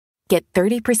Get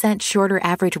 30% shorter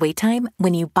average wait time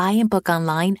when you buy and book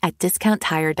online at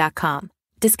DiscountTire.com.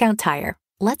 Discount Tire.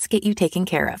 Let's get you taken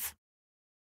care of.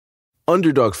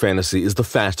 Underdog Fantasy is the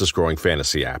fastest growing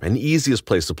fantasy app and easiest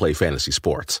place to play fantasy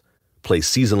sports. Play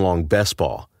season-long best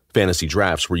ball, fantasy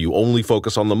drafts where you only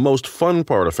focus on the most fun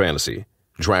part of fantasy,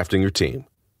 drafting your team.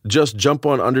 Just jump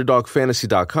on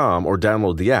UnderdogFantasy.com or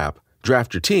download the app,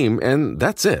 draft your team, and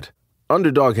that's it.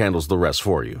 Underdog handles the rest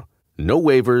for you. No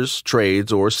waivers,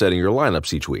 trades, or setting your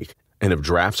lineups each week. And if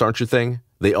drafts aren't your thing,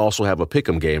 they also have a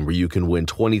pick'em game where you can win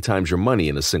 20 times your money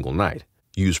in a single night.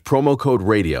 Use promo code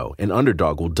RADIO, and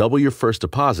Underdog will double your first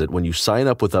deposit when you sign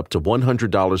up with up to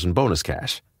 $100 in bonus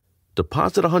cash.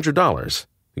 Deposit $100,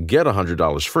 get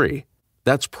 $100 free.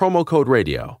 That's promo code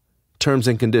RADIO. Terms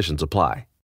and conditions apply.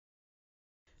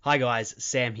 Hi guys,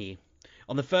 Sam here.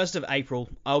 On the 1st of April,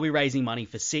 I'll be raising money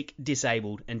for sick,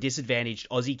 disabled and disadvantaged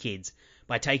Aussie kids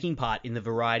by taking part in the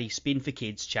Variety Spin for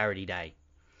Kids Charity Day.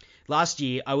 Last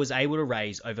year, I was able to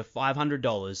raise over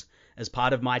 $500 as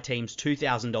part of my team's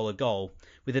 $2,000 goal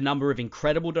with a number of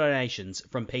incredible donations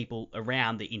from people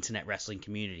around the internet wrestling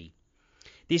community.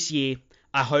 This year,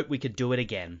 I hope we could do it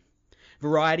again.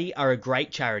 Variety are a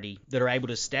great charity that are able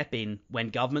to step in when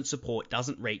government support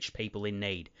doesn't reach people in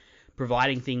need,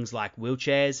 providing things like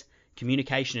wheelchairs,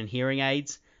 communication and hearing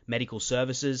aids, medical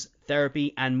services,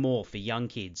 therapy, and more for young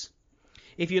kids.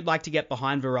 If you'd like to get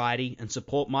behind Variety and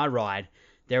support my ride,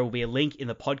 there will be a link in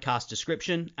the podcast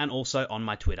description and also on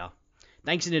my Twitter.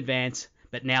 Thanks in advance,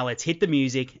 but now let's hit the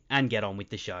music and get on with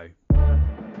the show.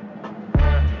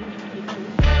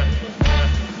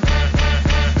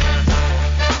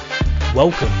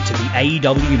 Welcome to the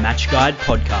AEW Match Guide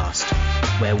podcast,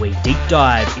 where we deep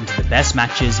dive into the best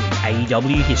matches in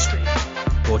AEW history.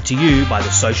 Brought to you by the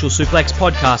Social Suplex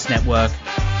Podcast Network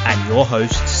and your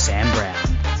host, Sam Brown.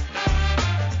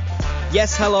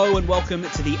 Yes, hello and welcome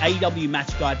to the AEW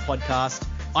Match Guide podcast.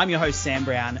 I'm your host, Sam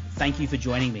Brown. Thank you for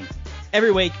joining me.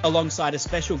 Every week, alongside a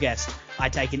special guest, I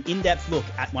take an in-depth look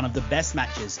at one of the best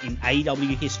matches in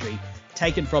AEW history,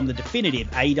 taken from the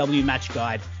definitive AEW Match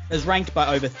Guide, as ranked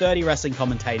by over 30 wrestling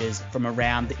commentators from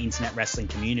around the internet wrestling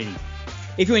community.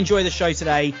 If you enjoy the show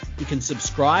today, you can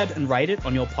subscribe and rate it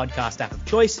on your podcast app of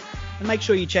choice, and make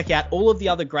sure you check out all of the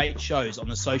other great shows on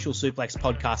the Social Suplex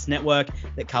Podcast Network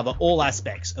that cover all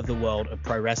aspects of the world of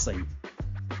pro wrestling.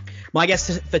 My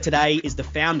guest for today is the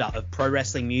founder of Pro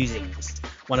Wrestling Musings,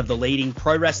 one of the leading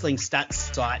pro wrestling stats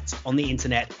sites on the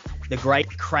internet, the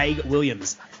great Craig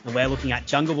Williams, and we're looking at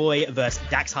Jungle Boy versus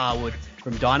Dax Harwood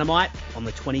from Dynamite on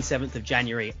the 27th of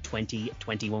January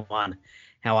 2021.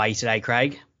 How are you today,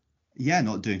 Craig? Yeah,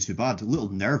 not doing too bad. A little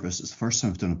nervous. It's the first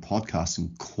time I've done a podcast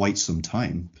in quite some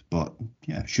time, but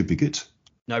yeah, should be good.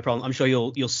 No problem. I'm sure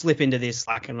you'll slip into this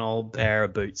like an old pair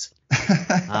of boots.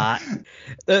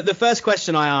 The first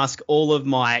question I ask all of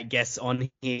my guests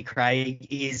on here, Craig,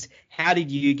 is how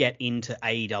did you get into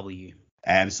AEW?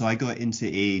 So I got into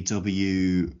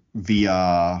AEW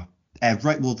via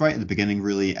right at the beginning,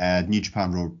 really, New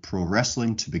Japan Pro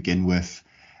Wrestling to begin with,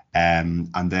 and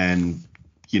then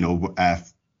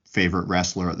favorite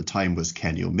wrestler at the time was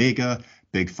Kenny Omega.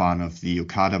 Big fan of the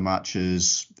Okada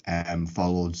matches.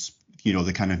 Followed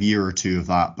the kind of year or two of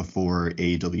that before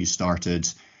AEW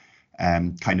started.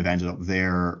 Kind of ended up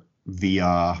there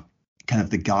via kind of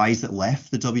the guys that left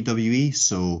the WWE.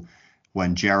 So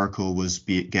when Jericho was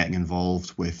getting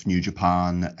involved with New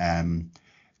Japan,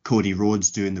 Cody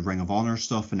Rhodes doing the Ring of Honor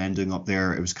stuff and ending up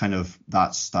there, it was kind of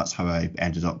that's how I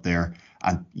ended up there.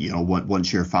 And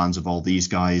once you're fans of all these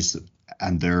guys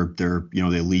and they're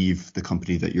they leave the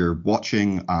company that you're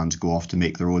watching and go off to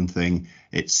make their own thing,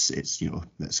 it's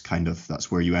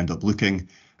that's where you end up looking.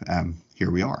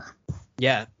 Here we are.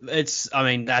 Yeah, that's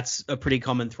a pretty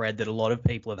common thread that a lot of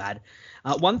people have had.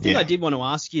 One thing I did want to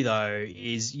ask you, though,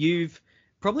 is you've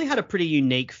probably had a pretty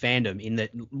unique fandom in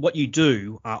that what you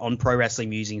do on Pro Wrestling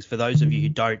Musings, for those of you who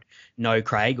don't know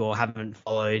Craig or haven't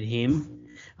followed him,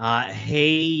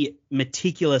 he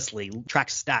meticulously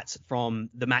tracks stats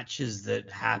from the matches that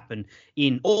happen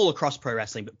in all across pro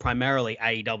wrestling, but primarily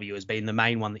AEW has been the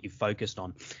main one that you've focused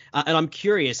on. And I'm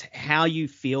curious how you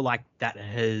feel like that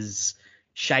has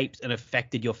shaped and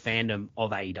affected your fandom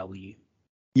of AEW.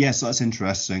 Yeah, so that's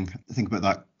interesting. I think about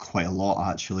that quite a lot,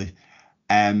 actually.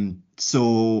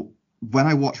 So when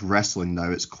I watch wrestling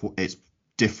now, it's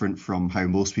different from how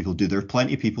most people do. There are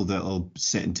plenty of people that will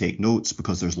sit and take notes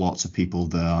because there's lots of people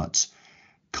that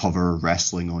cover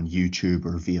wrestling on YouTube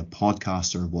or via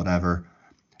podcast or whatever.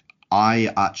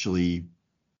 I actually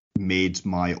made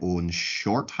my own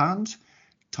shorthand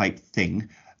type thing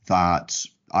that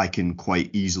I can quite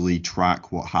easily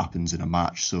track what happens in a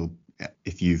match. So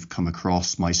if you've come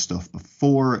across my stuff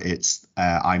before, it's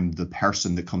I'm the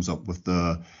person that comes up with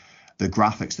the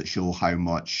graphics that show how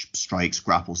much strikes,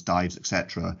 grapples, dives,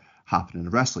 etc. happen in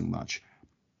a wrestling match.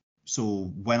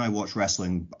 So when I watch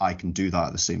wrestling, I can do that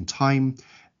at the same time.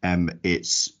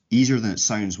 It's easier than it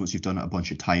sounds once you've done it a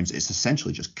bunch of times. It's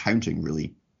essentially just counting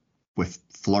really with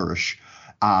flourish.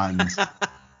 And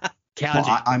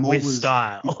counting I'm with always,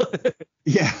 style.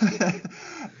 yeah.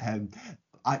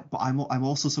 I'm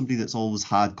also somebody that's always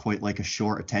had quite like a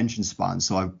short attention span.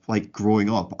 So I like growing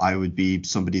up, I would be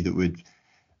somebody that would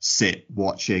sit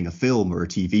watching a film or a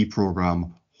TV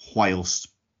program whilst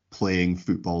playing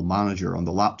Football Manager on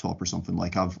the laptop or something.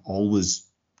 Like I've always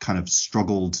kind of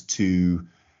struggled to,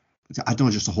 I don't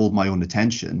know, just to hold my own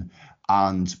attention.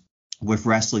 And with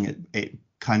wrestling,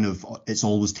 it's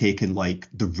always taken like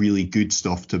the really good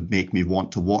stuff to make me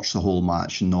want to watch the whole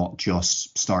match and not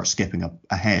just start skipping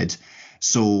ahead.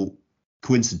 So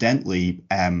coincidentally,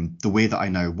 the way that I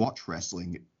now watch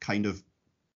wrestling kind of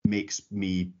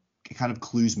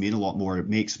clues me in a lot more. It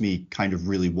makes me kind of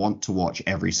really want to watch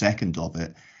every second of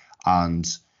it. And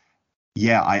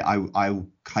yeah, I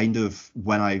kind of,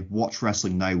 when I watch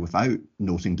wrestling now without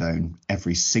noting down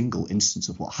every single instance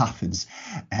of what happens,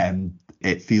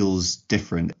 it feels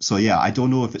different. So yeah, I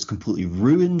don't know if it's completely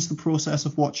ruined the process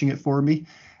of watching it for me.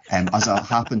 As it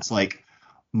happens, like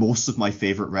most of my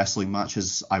favorite wrestling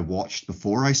matches I watched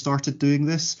before I started doing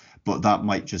this, but that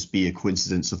might just be a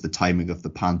coincidence of the timing of the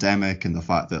pandemic and the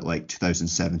fact that like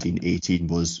 2017-18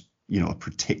 was, a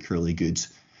particularly good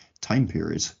time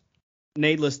period.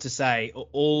 Needless to say,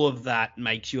 all of that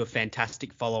makes you a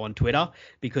fantastic follow on Twitter,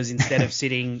 because instead of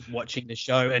sitting watching the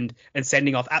show and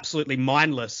sending off absolutely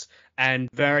mindless and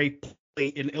very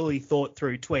and illy thought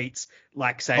through tweets,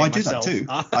 like saying myself, do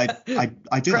that too.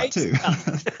 I do that too.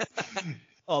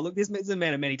 Oh, look, this is a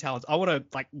man of many talents. I want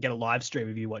to get a live stream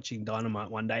of you watching Dynamite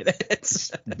one day.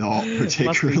 That's not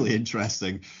particularly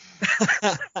interesting.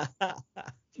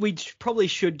 We probably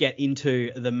should get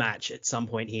into the match at some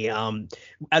point here.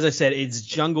 As I said, it's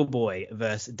Jungle Boy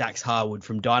versus Dax Harwood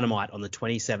from Dynamite on the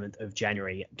 27th of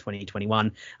January,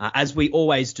 2021. As we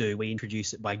always do, we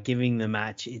introduce it by giving the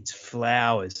match its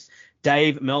flowers.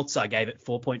 Dave Meltzer gave it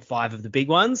 4.5 of the big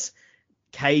ones.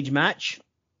 Cage match,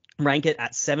 rank it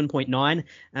at 7.9.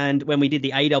 And when we did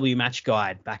the AEW match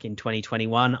guide back in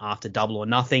 2021 after Double or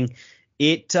Nothing,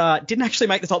 it didn't actually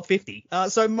make the top 50.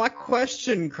 So my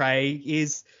question, Craig,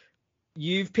 is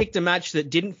you've picked a match that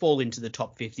didn't fall into the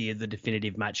top 50 of the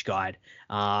definitive match guide.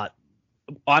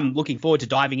 I'm looking forward to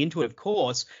diving into it, of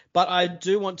course, but I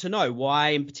do want to know why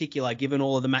in particular, given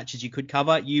all of the matches you could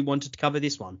cover, you wanted to cover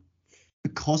this one.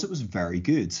 Because it was very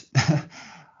good.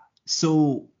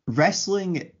 So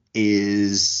wrestling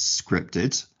is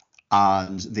scripted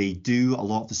and they do a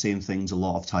lot of the same things a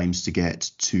lot of times to get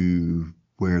to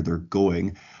where they're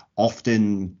going.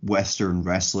 Often Western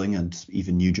wrestling and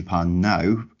even New Japan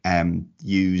now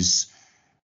use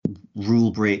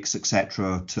rule breaks,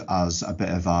 etc., as a bit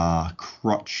of a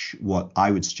crutch, what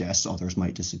I would suggest. Others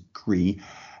might disagree.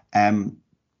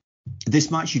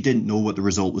 This match, you didn't know what the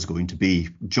result was going to be.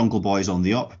 Jungle Boy's on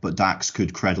the up, but Dax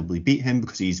could credibly beat him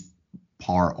because he's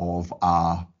part of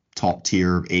a top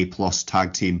tier A+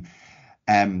 tag team.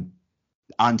 And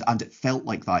it felt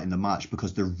like that in the match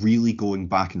because they're really going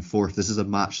back and forth. This is a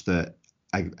match that,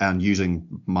 and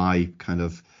using my kind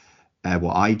of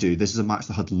what I do, this is a match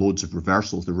that had loads of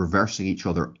reversals. They're reversing each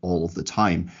other all of the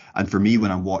time. And for me, when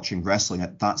I'm watching wrestling,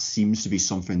 that seems to be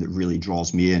something that really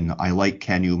draws me in. I like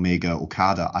Kenny Omega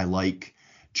Okada. I like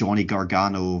Johnny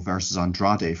Gargano versus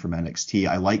Andrade from NXT.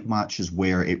 I like matches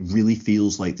where it really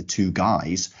feels like the two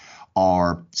guys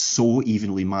are so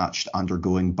evenly matched and are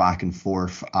going back and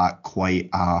forth at quite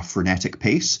a frenetic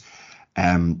pace.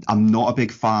 I'm not a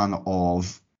big fan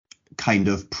of kind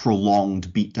of prolonged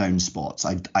beatdown spots.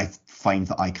 I find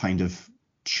that I kind of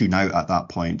tune out at that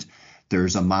point.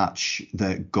 There's a match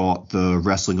that got the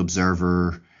Wrestling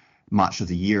Observer Match of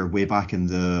the Year way back in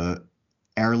the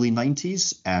early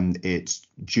 90s, and it's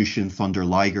Jushin Thunder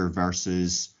Liger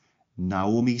versus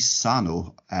Naomi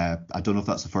Sano. I don't know if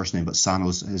that's the first name, but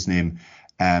Sano's his name.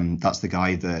 That's the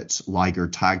guy that Liger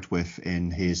tagged with in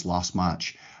his last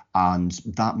match. And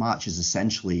that match is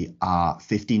essentially a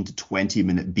 15 to 20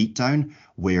 minute beatdown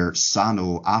where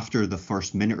Sano, after the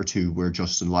first minute or two where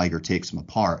Justin Liger takes him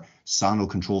apart, Sano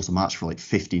controls the match for like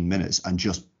 15 minutes and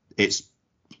just, it's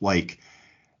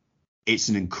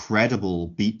an incredible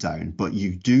beatdown, but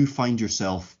you do find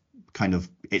yourself kind of,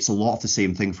 it's a lot of the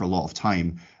same thing for a lot of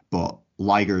time, but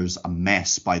Liger's a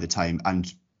mess by the time.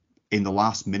 And in the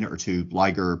last minute or two,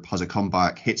 Liger has a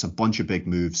comeback, hits a bunch of big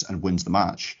moves and wins the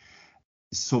match.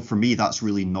 So for me, that's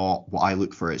really not what I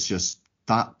look for. It's just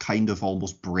that kind of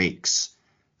almost breaks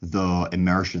the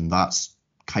immersion. That's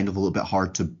kind of a little bit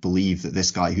hard to believe that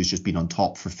this guy who's just been on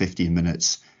top for 15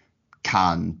 minutes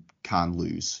can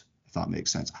lose, if that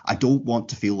makes sense. I don't want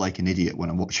to feel like an idiot when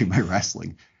I'm watching my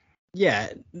wrestling.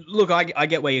 Yeah, look, I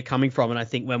get where you're coming from, and I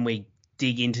think when we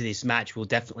dig into this match, we'll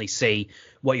definitely see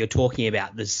what you're talking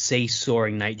about, the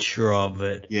seesawing nature of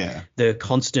it, the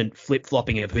constant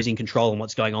flip-flopping of who's in control and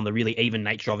what's going on, the really even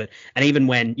nature of it. And even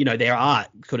when, there are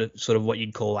sort of what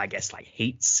you'd call, I guess, like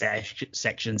heat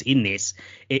sections in this,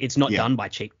 it's not done by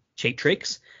cheap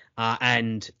tricks.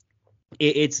 And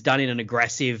it's done in an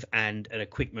aggressive and a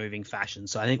quick moving fashion.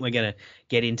 So I think we're going to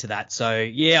get into that. So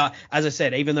yeah, as I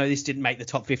said, even though this didn't make the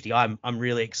top 50, I'm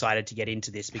really excited to get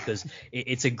into this because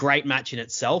it's a great match in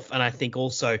itself. And I think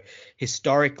also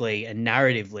historically and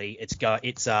narratively, it's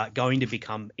going to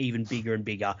become even bigger and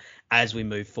bigger as we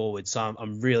move forward. So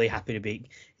I'm really happy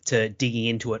to digging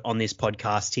into it on this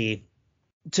podcast here.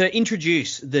 To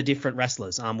introduce the different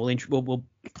wrestlers, we'll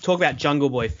talk about Jungle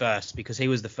Boy first because he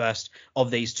was the first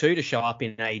of these two to show up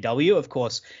in AEW. Of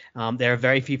course, there are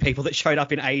very few people that showed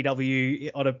up in AEW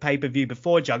on a pay-per-view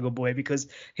before Jungle Boy because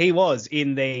he was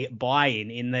in the buy-in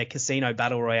in the Casino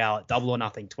Battle Royale at Double or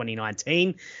Nothing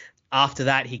 2019. After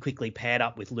that, he quickly paired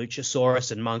up with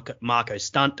Luchasaurus and Marco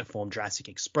Stunt to form Jurassic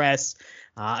Express.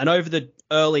 And over the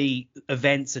early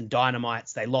events and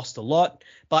Dynamites, they lost a lot,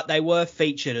 but they were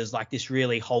featured as like this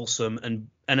really wholesome and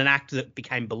an act that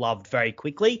became beloved very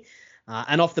quickly.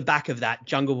 And off the back of that,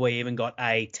 Jungle Boy even got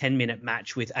a 10-minute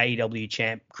match with AEW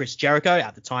champ Chris Jericho,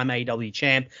 at the time AEW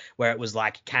champ, where it was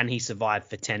like, can he survive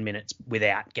for 10 minutes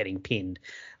without getting pinned?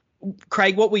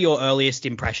 Craig, what were your earliest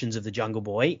impressions of the Jungle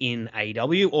Boy in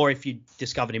AEW, or if you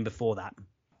discovered him before that?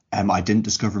 I didn't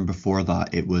discover him before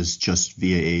that. It was just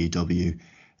via AEW.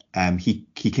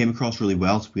 He came across really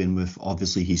well to begin with.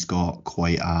 Obviously, he's got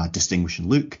quite a distinguishing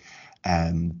look,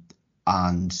 and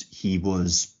he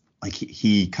was like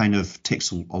he kind of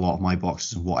ticks a lot of my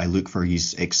boxes of what I look for.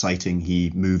 He's exciting.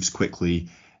 He moves quickly.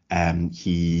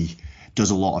 He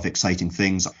does a lot of exciting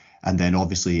things. And then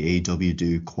obviously AEW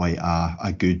do quite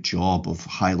a good job of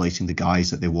highlighting the guys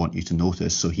that they want you to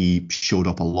notice. So he showed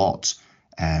up a lot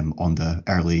on the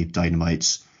early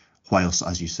Dynamites, whilst,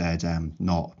 as you said,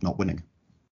 not winning.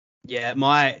 Yeah,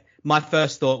 my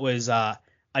first thought was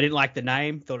I didn't like the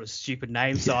name, thought it was a stupid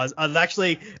name. So I was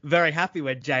actually very happy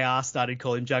when JR started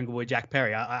calling Jungle Boy Jack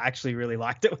Perry. I actually really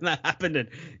liked it when that happened. And,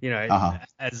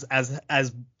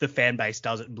 as the fan base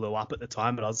does, it blew up at the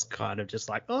time. But I was kind of just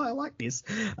like, oh, I like this.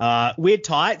 Weird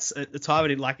tights. At the time, I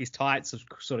didn't like his tights. I've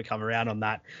sort of come around on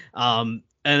that. And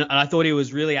I thought he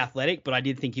was really athletic, but I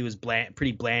did think he was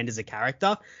pretty bland as a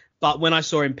character. But when I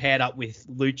saw him paired up with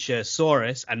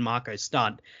Luchasaurus and Marco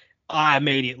Stunt, I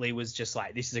immediately was just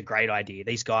like, this is a great idea.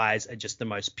 These guys are just the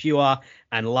most pure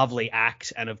and lovely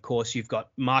act. And of course, you've got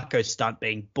Marco Stunt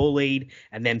being bullied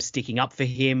and them sticking up for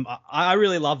him. I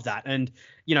really love that. And,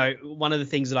 one of the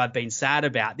things that I've been sad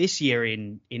about this year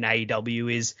in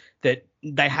AEW is that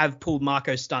they have pulled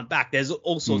Marco Stunt back. There's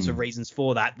all sorts of reasons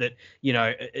for that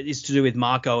is to do with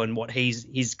Marco and what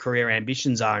his career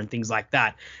ambitions are and things like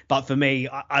that. But for me,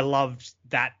 I loved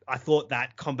that. I thought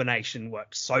that combination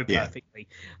worked so perfectly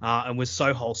and was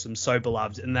so wholesome, so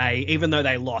beloved. And even though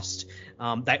they lost,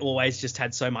 they always just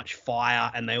had so much fire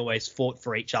and they always fought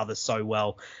for each other so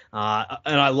well.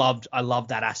 And I loved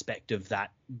that aspect of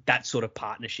that sort of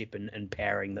partnership and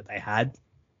pairing that they had.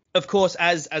 Of course,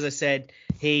 as I said,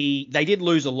 they did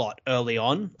lose a lot early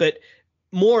on, but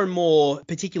more and more,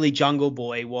 particularly Jungle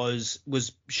Boy was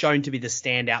shown to be the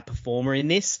standout performer in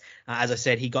this. As I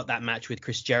said, he got that match with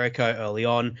Chris Jericho early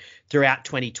on. Throughout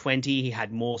 2020, he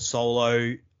had more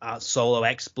solo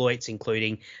exploits,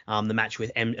 including the match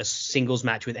with a singles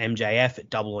match with MJF at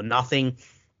Double or Nothing.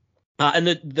 And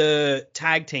the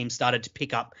tag team started to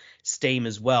pick up steam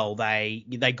as well. They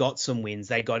got some wins.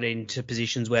 They got into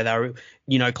positions where they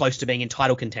were, close to being in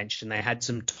title contention. They had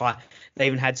they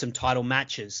even had some title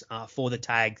matches for the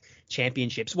tag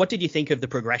championships. What did you think of the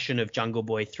progression of Jungle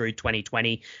Boy through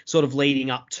 2020, sort of leading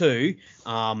up to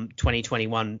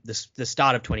 2021, the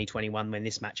start of 2021 when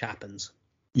this match happens?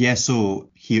 Yeah, so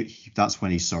that's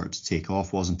when he started to take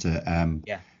off, wasn't it?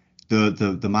 Yeah.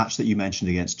 The match that you mentioned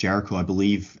against Jericho, I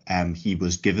believe he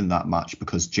was given that match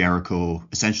because Jericho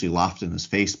essentially laughed in his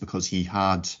face because he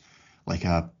had like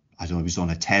I don't know, he was on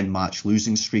a 10-match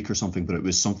losing streak or something, but it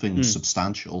was something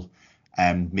substantial,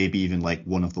 maybe even like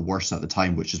one of the worst at the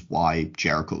time, which is why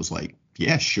Jericho was like,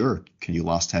 yeah, sure, can you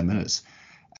last 10 minutes?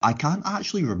 I can't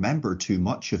actually remember too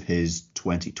much of his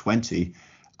 2020.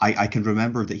 I can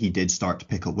remember that he did start to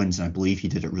pick up wins, and I believe he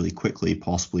did it really quickly,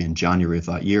 possibly in January of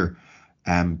that year.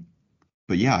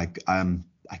 But yeah,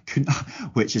 I couldn't,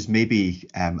 which is maybe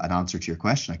an answer to your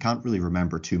question. I can't really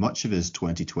remember too much of his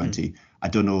 2020. I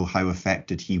don't know how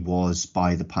affected he was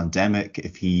by the pandemic,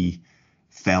 if he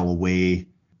fell away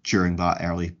during that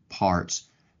early part.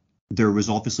 There was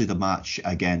obviously the match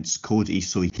against Cody,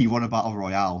 so he won a battle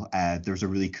royale. There's a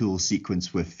really cool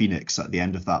sequence with Phoenix at the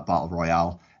end of that battle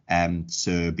royale,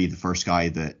 to be the first guy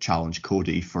that challenged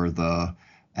Cody for the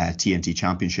TNT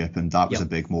Championship, and that was a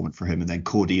big moment for him. And then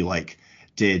Cody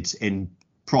did in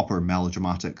proper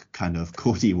melodramatic kind of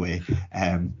Cody way,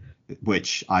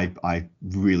 which I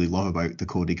really love about the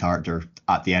Cody character.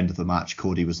 At the end of the match,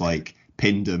 Cody was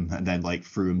pinned him and then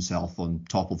threw himself on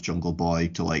top of Jungle Boy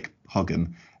to hug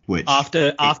him. Which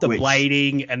after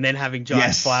blading and then having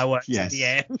giant fireworks at the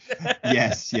end.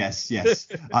 yes.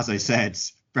 As I said,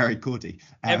 very Cody.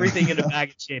 Everything in a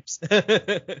bag of chips.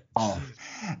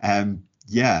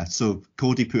 Yeah, so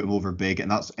Cody put him over big,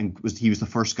 and he was the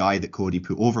first guy that Cody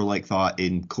put over like that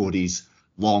in Cody's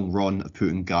long run of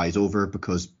putting guys over,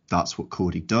 because that's what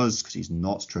Cody does, because he's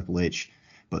not Triple H.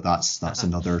 But that's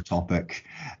another topic.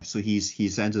 So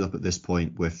he's ended up at this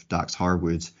point with Dax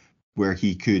Harwood, where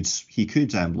he could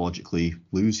logically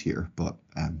lose here, but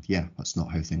that's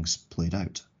not how things played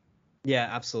out. Yeah,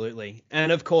 absolutely.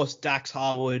 And of course, Dax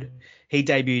Harwood, he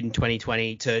debuted in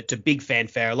 2020 to big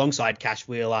fanfare alongside Cash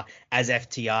Wheeler as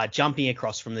FTR, jumping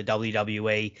across from the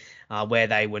WWE, where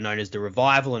they were known as the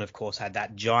Revival, and of course had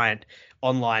that giant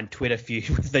online Twitter feud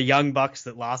with the Young Bucks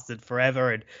that lasted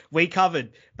forever. And we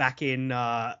covered back in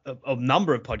a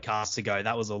number of podcasts ago.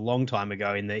 That was a long time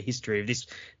ago in the history of this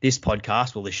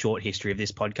podcast, well, the short history of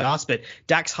this podcast. But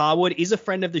Dax Harwood is a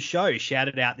friend of the show,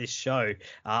 shouted out this show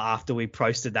after we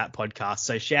posted that podcast.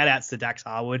 So shout outs to Dax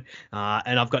Harwood.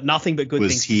 And I've got nothing but good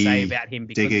things to say about him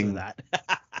because of that.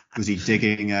 Was he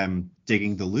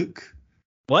digging the Luke?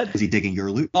 What? Was he digging your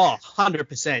Luke? Oh,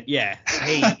 100%. Yeah.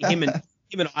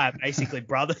 Him and I are basically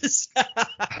brothers.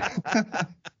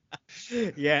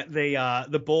 Yeah,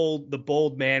 the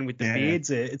bald man with the beards.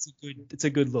 It's a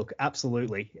good look.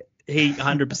 Absolutely. He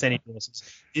 100% endorses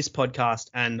this podcast,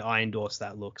 and I endorse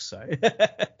that look. So,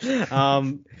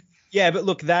 yeah, but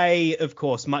look, they of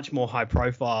course much more high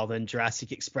profile than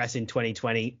Jurassic Express in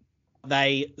 2020.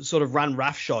 They sort of run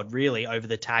roughshod really over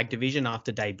the tag division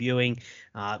after debuting,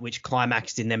 which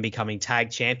climaxed in them becoming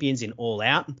tag champions in All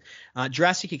Out.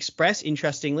 Jurassic Express,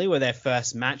 interestingly, were their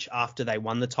first match after they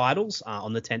won the titles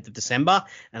on the 10th of December.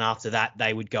 And after that,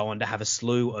 they would go on to have a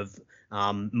slew of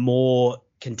more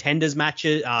contenders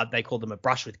matches. They called them a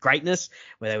Brush with Greatness,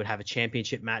 where they would have a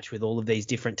championship match with all of these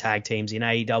different tag teams in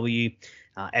AEW.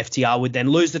 FTR would then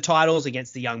lose the titles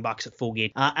against the Young Bucks at Full Gear,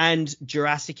 and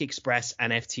Jurassic Express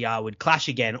and FTR would clash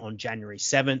again on January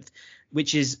 7th,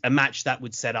 which is a match that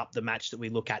would set up the match that we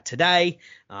look at today,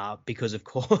 because, of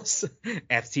course,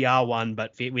 FTR won,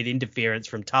 but with interference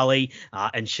from Tully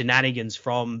and shenanigans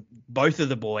from both of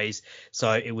the boys.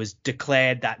 So it was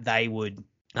declared that they would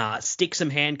stick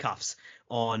some handcuffs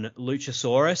on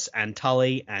Luchasaurus and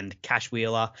Tully and Cash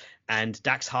Wheeler, and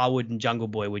Dax Harwood and Jungle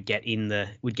Boy would get in the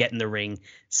ring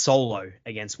solo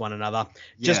against one another.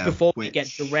 Yeah, just before we get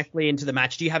directly into the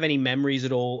match, do you have any memories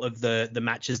at all of the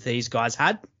matches these guys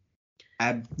had?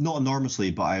 Not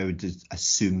enormously, but I would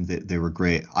assume that they were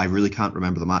great. I really can't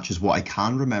remember the matches. What I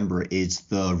can remember is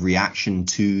the reaction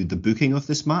to the booking of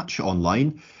this match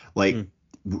online.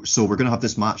 So we're going to have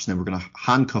this match, and then we're going to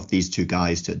handcuff these two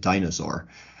guys to a dinosaur,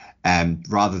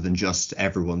 rather than just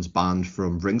everyone's banned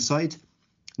from ringside.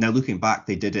 Now, looking back,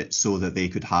 they did it so that they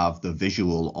could have the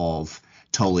visual of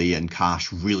Tully and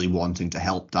Cash really wanting to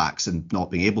help Dax and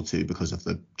not being able to because of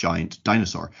the giant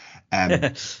dinosaur.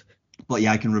 But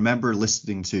yeah, I can remember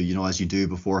listening to, as you do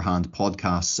beforehand,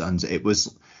 podcasts, and it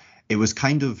was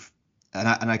kind of,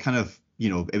 and I kind of,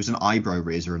 it was an eyebrow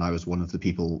raiser, and I was one of the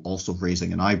people also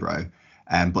raising an eyebrow.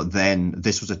 But then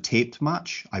this was a taped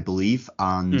match, I believe,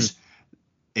 and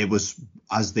it was,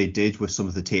 as they did with some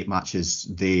of the tape matches,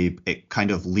 it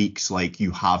kind of leaks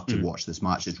you have to watch this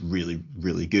match. It's really,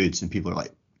 really good. And people are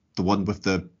like, the one with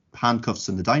the handcuffs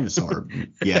and the dinosaur,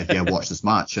 yeah, watch this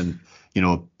match. And,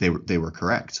 they were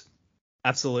correct.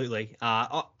 Absolutely.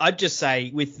 I'd just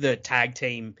say with the tag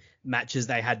team matches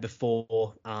they had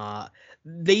before,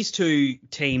 these two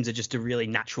teams are just a really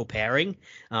natural pairing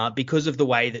because of the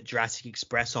way that Jurassic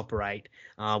Express operate,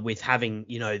 with having,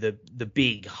 the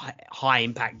big high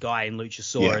impact guy in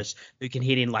Luchasaurus who can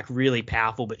hit in really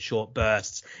powerful but short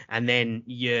bursts, and then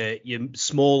your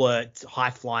smaller high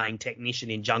flying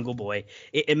technician in Jungle Boy.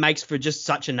 It makes for just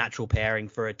such a natural pairing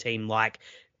for a team like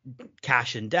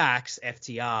Cash and Dax,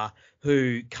 FTR,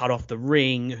 who cut off the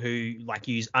ring, who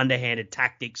use underhanded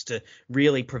tactics to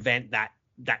really prevent that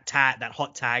that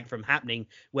hot tag from happening,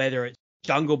 whether it's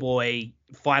Jungle Boy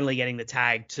finally getting the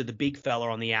tag to the big fella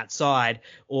on the outside,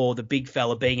 or the big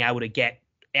fella being able to get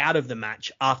out of the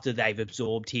match after they've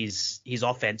absorbed his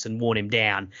offense and worn him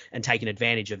down and taken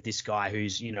advantage of this guy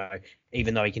who's,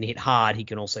 even though he can hit hard, he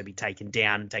can also be taken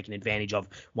down and taken advantage of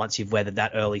once you've weathered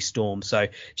that early storm. So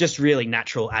just really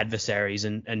natural adversaries.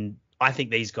 And I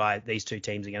think these two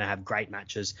teams are going to have great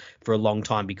matches for a long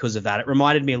time because of that. It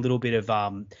reminded me a little bit of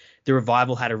the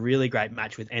Revival had a really great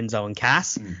match with Enzo and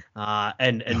Cass,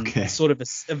 and sort of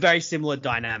a very similar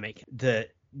dynamic that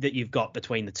you've got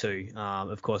between the two.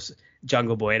 Of course,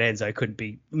 Jungle Boy and Enzo couldn't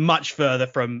be much further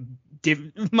from they're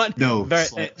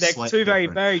two very,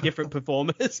 very different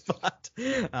performers, but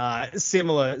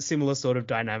similar sort of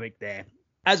dynamic there.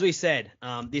 As we said,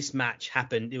 this match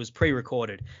happened. It was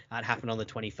pre-recorded. It happened on the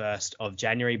 21st of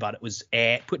January, but it was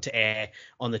put to air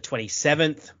on the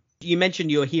 27th. You mentioned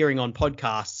you were hearing on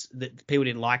podcasts that people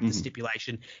didn't like the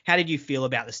stipulation. How did you feel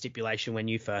about the stipulation when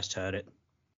you first heard it?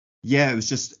 Yeah, it was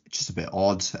just a bit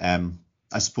odd.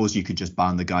 I suppose you could just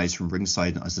ban the guys from ringside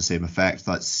and it has the same effect.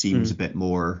 That seems a bit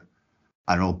more,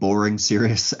 I don't know, boring,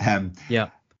 serious. Yeah.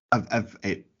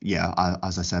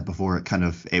 As I said before,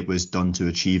 it was done to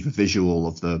achieve a visual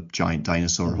of the giant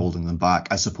dinosaur holding them back.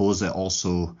 I suppose it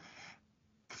also,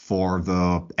 for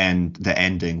the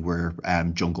ending where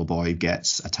Jungle Boy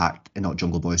gets attacked, not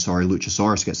Jungle Boy, sorry,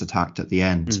 Luchasaurus gets attacked at the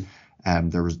end.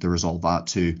 There was all that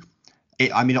too.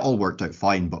 It all worked out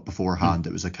fine, but beforehand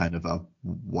it was a kind of a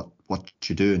what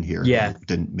you doing here? Yeah, it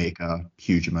didn't make a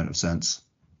huge amount of sense.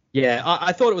 Yeah,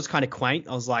 I thought it was kind of quaint.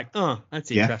 I was like, oh, that's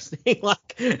interesting. I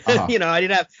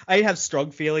didn't have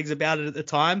strong feelings about it at the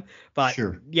time, but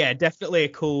yeah, definitely a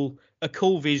cool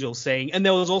visual seeing. And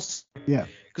there was also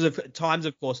because at times,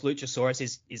 of course,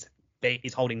 Luchasaurus is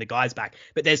holding the guys back,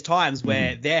 but there's times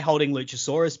where they're holding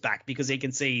Luchasaurus back because he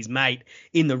can see his mate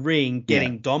in the ring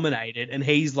getting dominated, and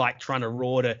he's like trying to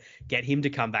roar to get him to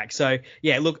come back. So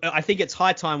yeah, look, I think it's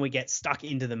high time we get stuck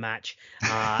into the match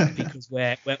because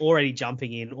we're already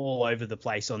jumping in all over the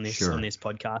place on this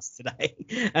podcast today.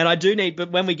 And but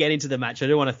when we get into the match, I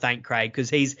do want to thank Craig because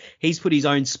he's put his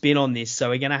own spin on this. So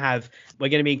we're going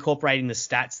to be incorporating the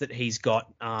stats that he's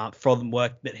got from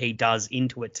work that he does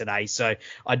into it today. So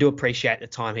I do appreciate the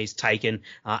time he's taken.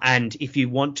 And if you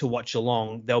want to watch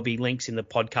along, there'll be links in the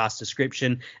podcast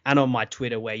description and on my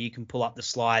Twitter where you can pull up the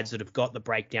slides that have got the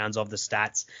breakdowns of the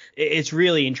stats. It's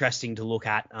really interesting to look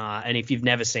at. And if you've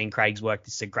never seen Craig's work,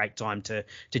 this is a great time to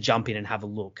jump in and have a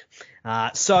look.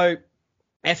 So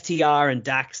FTR and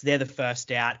Dax, they're the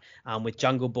first out, with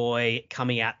Jungle Boy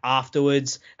coming out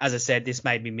afterwards. As I said, this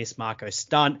made me miss Marco's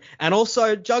stunt. And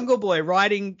also Jungle Boy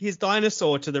riding his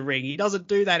dinosaur to the ring. He doesn't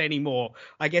do that anymore.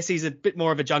 I guess he's a bit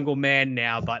more of a jungle man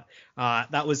now, but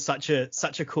that was such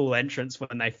a cool entrance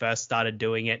when they first started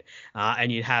doing it.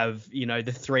 And you'd have,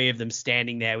 the three of them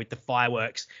standing there with the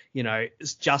fireworks,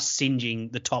 just singeing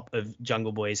the top of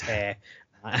Jungle Boy's hair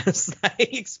as they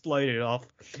exploded off.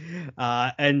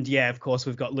 And yeah, of course,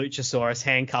 we've got Luchasaurus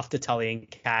handcuffed to Tully and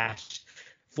Cash,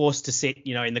 forced to sit,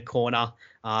 in the corner.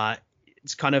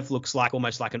 It kind of looks like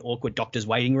almost like an awkward doctor's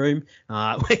waiting room.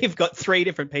 We've got three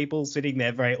different people sitting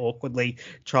there very awkwardly,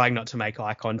 trying not to make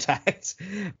eye contact.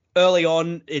 Early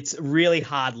on, it's really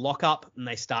hard lockup, and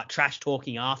they start trash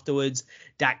talking afterwards.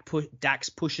 Dax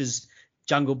pushes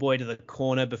Jungle Boy to the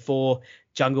corner before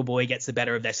Jungle Boy gets the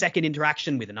better of their second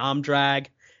interaction with an arm drag.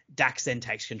 Dax then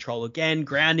takes control again,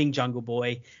 grounding Jungle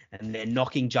Boy, and then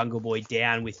knocking Jungle Boy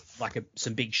down with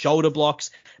some big shoulder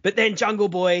blocks. But then Jungle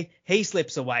Boy, he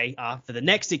slips away for the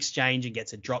next exchange and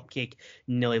gets a drop kick,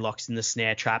 nearly locks in the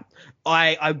snare trap.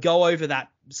 I go over that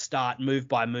start move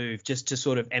by move just to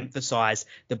sort of emphasize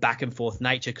the back and forth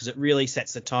nature, because it really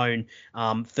sets the tone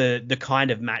for the kind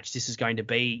of match this is going to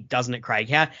be, doesn't it, Craig?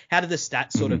 How did the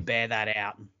stats sort of bear that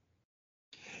out?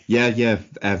 Yeah,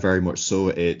 very much so.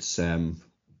 It's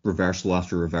reversal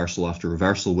after reversal after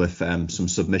reversal with some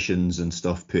submissions and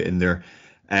stuff put in there.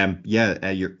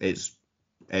 It's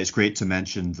great to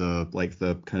mention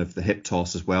the kind of the hip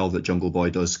toss as well that Jungle Boy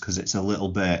does, because it's a little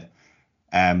bit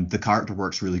the character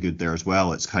works really good there as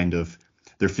well. It's kind of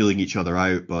they're feeling each other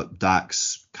out, but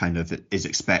Dax kind of is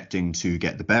expecting to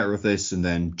get the better of this, and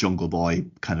then Jungle Boy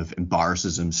kind of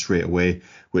embarrasses him straight away,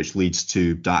 which leads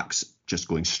to Dax just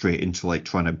going straight into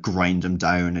trying to grind him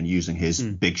down and using his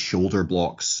big shoulder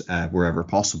blocks wherever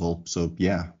possible. So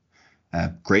yeah,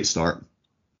 great start.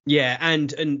 Yeah,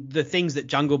 and the things that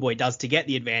Jungle Boy does to get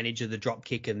the advantage of the drop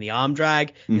kick and the arm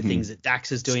drag, the things that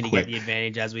Dax is doing to get the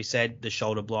advantage, as we said, the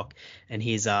shoulder block and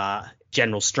his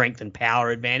general strength and power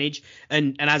advantage.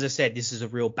 And as I said, this is a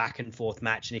real back and forth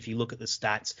match. And if you look at the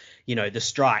stats, the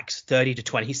strikes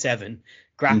 30-27,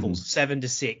 grapples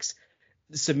 7-6.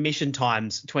 Submission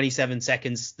times 27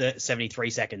 seconds, 73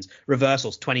 seconds.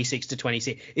 Reversals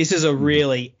 26-26. This is a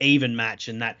really even match,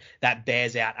 and that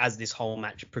bears out as this whole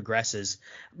match progresses.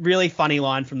 Really funny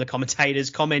line from the commentators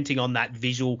commenting on that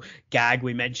visual gag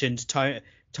we mentioned.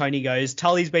 Tony goes,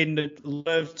 Tully's been in a lot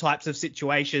of types of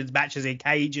situations, matches in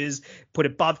cages, put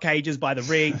above cages by the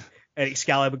ring. And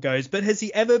Excalibur goes, but has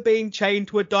he ever been chained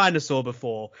to a dinosaur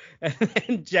before? And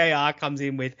then JR comes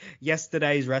in with,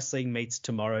 yesterday's wrestling meets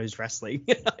tomorrow's wrestling.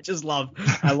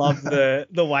 I love the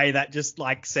way that just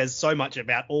like says so much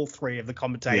about all three of the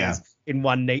commentators in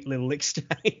one neat little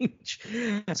exchange.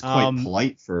 It's quite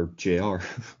polite for JR.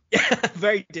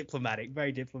 Very diplomatic.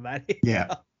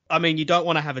 Yeah. I mean, you don't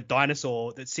want to have a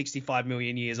dinosaur that's 65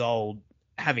 million years old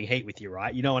having heat with you,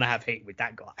 right? You don't want to have heat with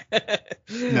that guy.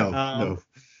 No.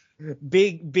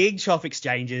 Big chop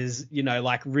exchanges,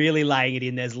 like really laying it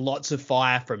in. There's lots of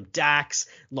fire from Dax,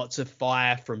 lots of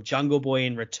fire from Jungle Boy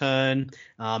in return.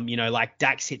 Like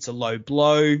Dax hits a low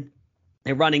blow.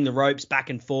 They're running the ropes back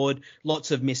and forward,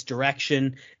 lots of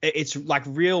misdirection. It's like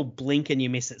real blink and you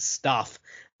miss it stuff.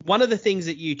 One of the things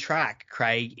that you track,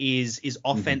 Craig, is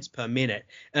offense per minute.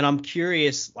 And I'm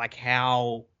curious like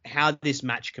how this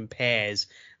match compares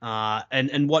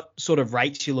and what sort of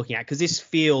rates you're looking at, because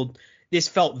this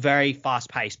felt very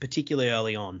fast-paced, particularly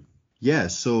early on. Yeah,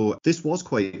 so this was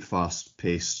quite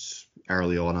fast-paced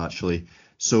early on, actually.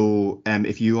 So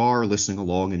if you are listening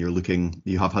along and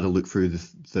you have had a look through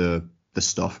the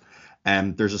stuff,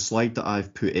 there's a slide that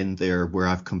I've put in there where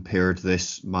I've compared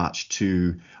this match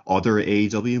to other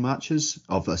AEW matches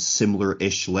of a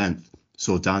similar-ish length.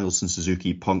 So Danielson,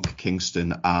 Suzuki, Punk,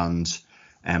 Kingston, and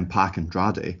Pac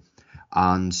Andrade.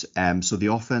 And so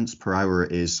the offense per hour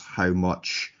is how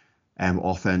much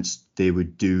offense they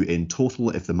would do in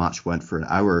total if the match went for an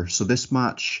hour. So this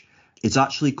match is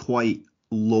actually quite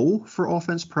low for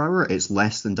offense per hour. It's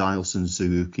less than Danielson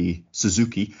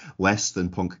Suzuki, less than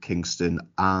Punk Kingston,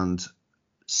 and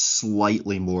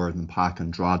slightly more than Pac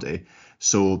Andrade.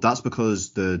 So that's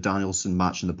because the Danielson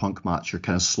match and the Punk match are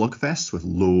kind of slugfests with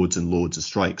loads and loads of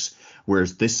strikes,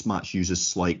 whereas this match uses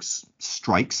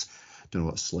strikes. Don't know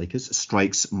what slike is.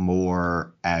 Strikes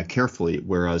more carefully,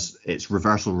 whereas it's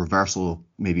reversal,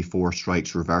 maybe 4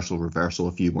 strikes, reversal,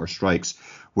 a few more strikes,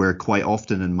 where quite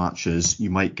often in matches you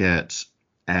might get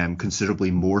considerably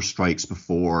more strikes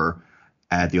before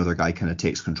the other guy kind of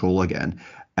takes control again.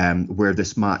 Where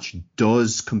this match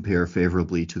does compare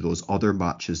favorably to those other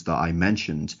matches that I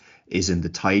mentioned is in the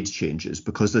tide changes.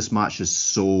 Because this match is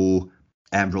so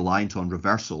reliant on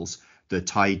reversals, the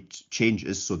tide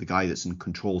changes, so the guy that's in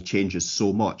control changes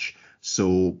so much,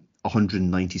 so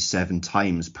 197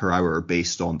 times per hour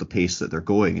based on the pace that they're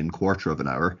going in quarter of an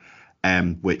hour,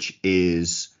 which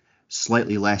is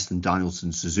slightly less than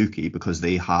Danielson Suzuki because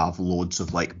they have loads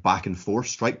of like back and forth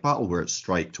strike battle where it's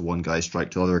strike to one guy,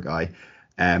 strike to other guy,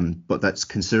 but that's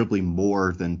considerably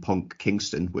more than Punk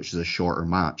Kingston, which is a shorter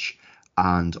match.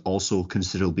 And also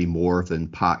considerably more than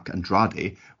Pac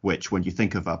Andrade, which when you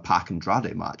think of a Pac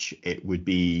Andrade match, it would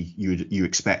be you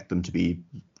expect them to be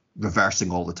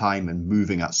reversing all the time and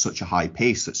moving at such a high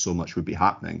pace that so much would be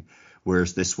happening,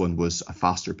 whereas this one was a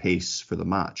faster pace for the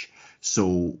match.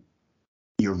 So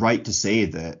you're right to say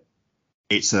that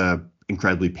it's a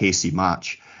incredibly pacey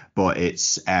match, but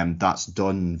it's that's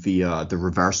done via the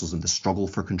reversals and the struggle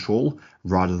for control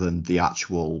rather than the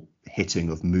actual hitting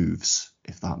of moves,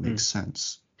 if that makes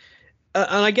sense.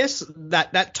 And I guess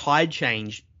that tide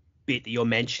change bit that you're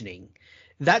mentioning,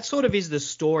 that sort of is the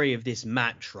story of this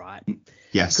match, right?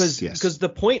 Yes. Because the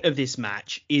point of this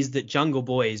match is that Jungle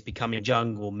Boy is becoming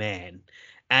Jungle Man,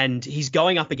 and he's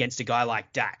going up against a guy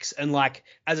like Dax. And like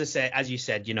as you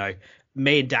said,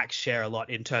 me and Dax share a lot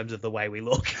in terms of the way we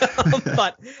look.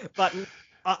 but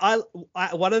I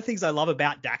one of the things I love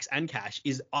about Dax and Cash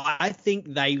is I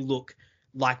think they look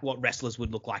like what wrestlers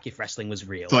would look like if wrestling was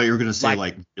real. Thought you were going to say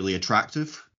like really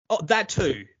attractive. Oh, that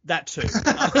too.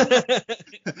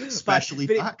 Especially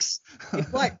Dax.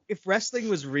 If wrestling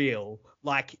was real,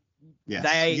 like yes.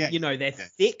 they're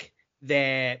thick,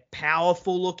 they're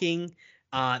powerful looking.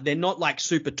 They're not like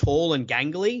super tall and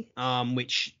gangly,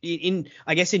 which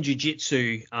I guess in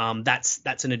jiu-jitsu,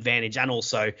 that's an advantage and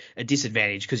also a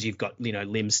disadvantage because you've got,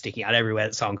 limbs sticking out everywhere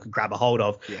that someone could grab a hold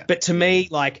of. Yeah. But to me,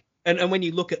 like, and when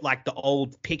you look at like the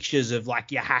old pictures of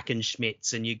like your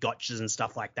Hackenschmidts and your Gotchas and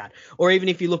stuff like that, or even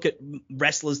if you look at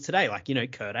wrestlers today, like,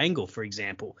 Kurt Angle, for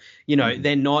example,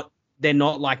 they're not they're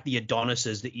not like the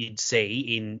Adonises that you'd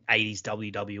see in 80s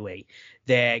WWE.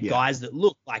 They're guys that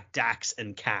look like Dax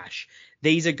and Cash.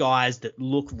 These are guys that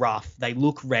look rough. They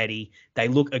look ready. They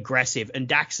look aggressive. And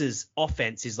Dax's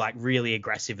offense is like really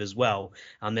aggressive as well.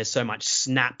 There's so much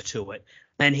snap to it.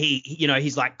 And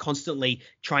he's like constantly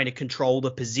trying to control the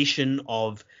position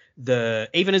of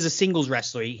even as a singles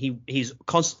wrestler, he's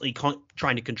constantly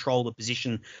trying to control the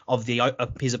position of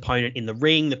his opponent in the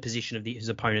ring, the position of his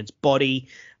opponent's body.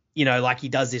 Like he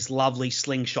does this lovely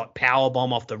slingshot power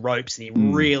bomb off the ropes, and he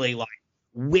really like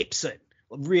whips it.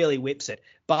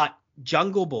 But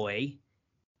Jungle Boy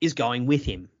is going with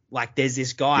him. Like there's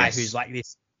this guy who's like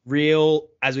this real,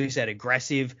 as we said,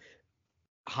 aggressive,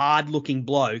 hard-looking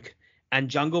bloke, and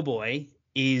Jungle Boy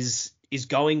is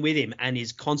going with him and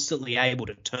is constantly able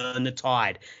to turn the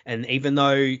tide. And even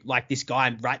though like this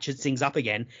guy ratchets things up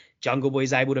again, Jungle Boy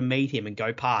is able to meet him and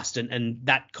go past. And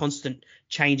that constant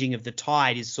changing of the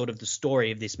tide is sort of the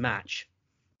story of this match.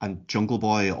 And Jungle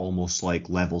Boy almost like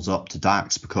levels up to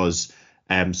Dax because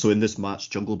so in this match,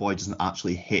 Jungle Boy doesn't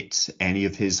actually hit any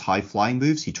of his high flying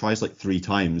moves. He tries like 3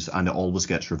 times and it always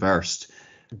gets reversed.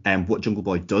 And what Jungle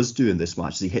Boy does do in this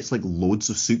match is he hits like loads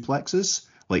of suplexes,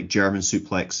 like German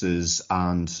suplexes,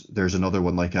 and there's another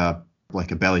one like a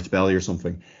belly to belly or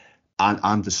something.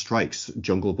 And the strikes,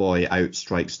 Jungle Boy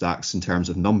outstrikes Dax in terms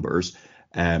of numbers.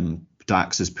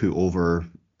 Dax is put over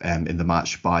in the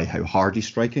match by how hard he's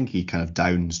striking. He kind of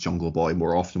downs Jungle Boy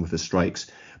more often with his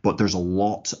strikes. But there's a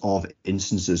lot of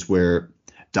instances where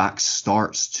Dax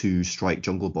starts to strike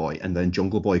Jungle Boy, and then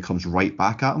Jungle Boy comes right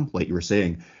back at him, like you were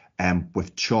saying,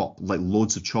 with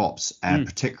loads of chops,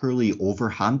 particularly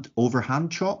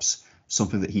overhand chops,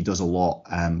 something that he does a lot.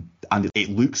 And it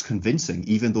looks convincing,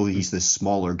 even though he's this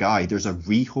smaller guy. There's a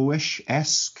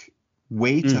Riho-esque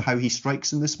way to how he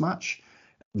strikes in this match.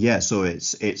 Yeah, so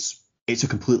it's a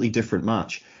completely different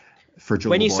match for Jungle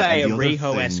Boy. When you say a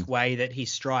Riho-esque way that he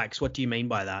strikes, what do you mean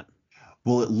by that?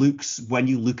 Well, it looks, when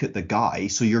you look at the guy,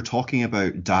 so you're talking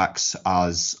about Dax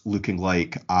as looking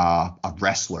like a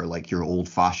wrestler, like your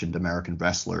old-fashioned American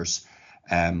wrestlers.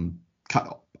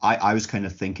 I was kind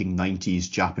of thinking 90s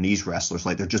Japanese wrestlers,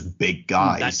 like they're just big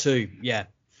guys. That too, yeah.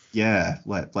 Yeah,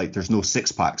 like there's no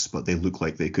six-packs, but they look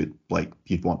like they could, like,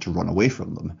 you'd want to run away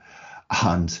from them.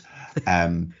 And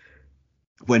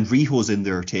when Riho's in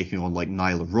there taking on like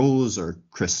Nyla Rose or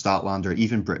Chris Statlander,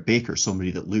 even Britt Baker, somebody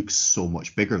that looks so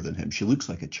much bigger than him, she looks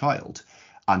like a child.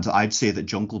 And I'd say that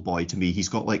Jungle Boy, to me, he's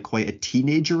got like quite a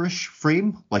teenager-ish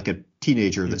frame, like a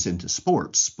teenager that's into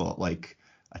sports, but like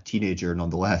a teenager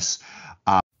nonetheless.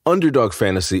 Underdog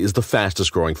Fantasy is the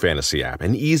fastest growing fantasy app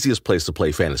and easiest place to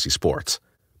play fantasy sports.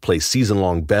 Play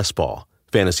season-long best ball,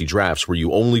 fantasy drafts where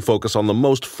you only focus on the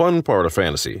most fun part of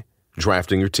fantasy,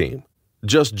 drafting your team.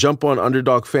 Just jump on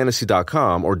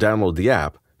UnderdogFantasy.com or download the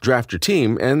app, draft your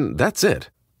team, and that's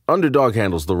it. Underdog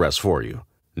handles the rest for you.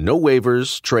 No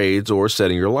waivers, trades, or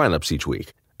setting your lineups each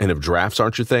week. And if drafts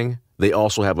aren't your thing, they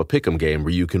also have a pick'em game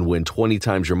where you can win 20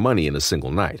 times your money in a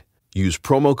single night. Use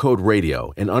promo code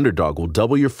RADIO, and Underdog will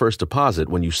double your first deposit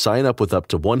when you sign up with up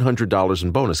to $100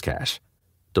 in bonus cash.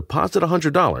 Deposit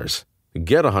 $100,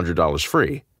 get $100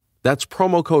 free. That's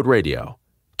promo code RADIO.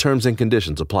 Terms and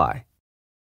conditions apply.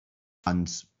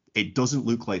 And it doesn't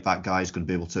look like that guy's going to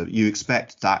be able to. You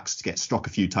expect Dax to get struck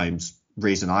a few times,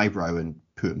 raise an eyebrow, and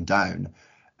put him down.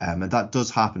 And that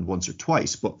does happen once or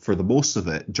twice. But for the most of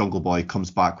it, Jungle Boy comes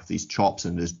back with these chops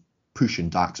and is pushing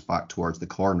Dax back towards the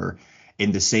corner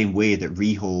in the same way that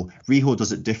Riho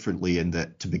does it differently, in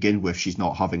that to begin with, she's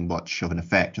not having much of an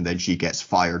effect. And then she gets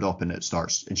fired up and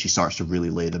she starts to really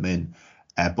lay them in.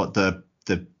 But the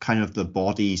kind of the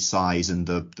body size and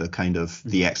the kind of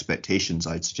the expectations,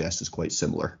 I'd suggest, is quite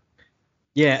similar.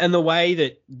 Yeah, and the way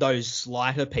that those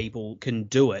slighter people can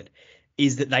do it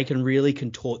is that they can really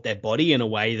contort their body in a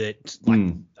way that,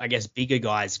 like, I guess bigger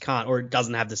guys can't, or it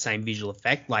doesn't have the same visual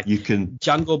effect. Like you can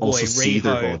Jungle Boy, also see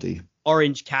their body.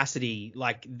 Orange Cassidy,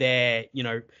 like they're,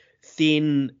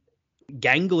 thin,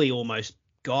 gangly almost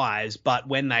guys, but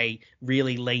when they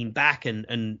really lean back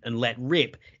and let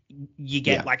rip, you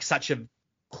get like such a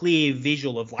clear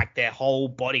visual of like their whole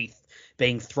body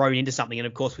being thrown into something. And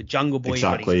of course with Jungle Boy, you've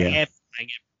got his hair flying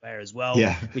everywhere as well,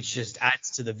 which just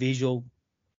adds to the visual.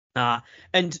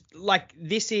 And like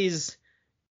this is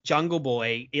Jungle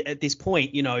Boy, at this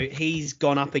point, he's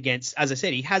gone up against, as I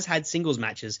said, he has had singles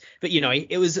matches, but,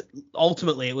 it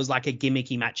was like a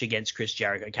gimmicky match against Chris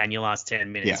Jericho. Can you last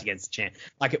 10 minutes against the champ?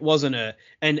 Like, it wasn't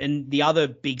and the other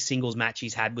big singles match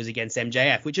he's had was against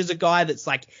MJF, which is a guy that's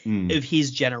like of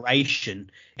his generation.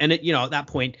 And, at that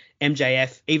point,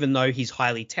 MJF, even though he's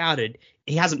highly touted,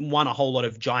 he hasn't won a whole lot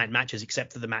of giant matches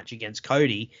except for the match against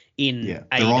Cody in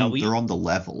AEW. They're on the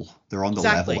level. They're on the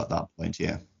level at that point,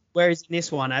 yeah. Whereas in this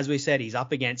one, as we said, he's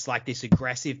up against like this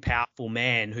aggressive, powerful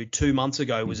man who 2 months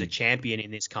ago was a champion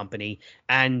in this company.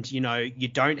 And, you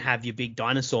don't have your big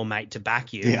dinosaur mate to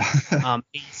back you. Yeah.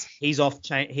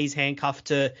 He's handcuffed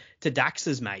to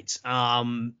Dax's mates.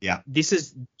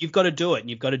 You've got to do it, and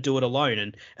you've got to do it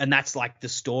alone. And that's like the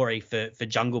story for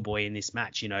Jungle Boy in this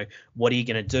match. What are you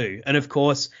going to do? And of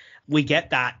course, we get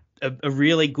that. A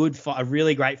really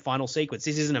great final sequence.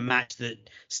 This isn't a match that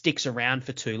sticks around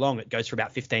for too long. It goes for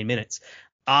about 15 minutes.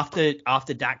 After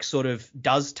Dax sort of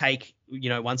does take,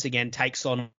 once again takes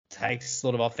sort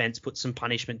of offense, puts some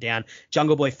punishment down.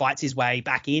 Jungle Boy fights his way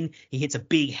back in. He hits a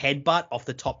big headbutt off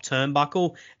the top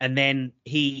turnbuckle, and then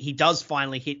he does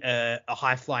finally hit a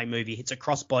high flying move. He hits a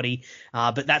crossbody,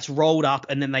 but that's rolled up,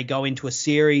 and then they go into a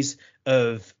series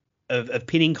of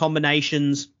pinning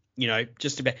combinations.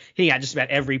 Just about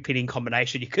every pinning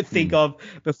combination you could think of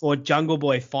before Jungle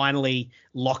Boy finally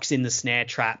locks in the snare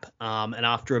trap. And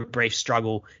after a brief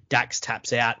struggle, Dax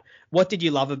taps out. What did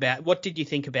you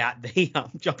think about the, I'm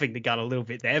jumping the gun a little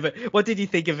bit there, but what did you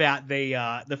think about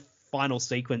the final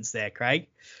sequence there, Craig?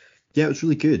 Yeah, it was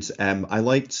really good.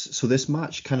 So this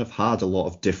match kind of had a lot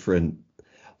of different,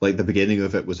 like the beginning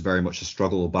of it was very much a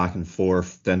struggle back and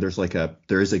forth. Then there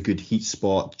is a good heat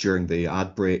spot during the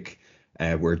ad break.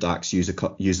 Where Dax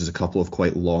uses a couple of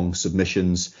quite long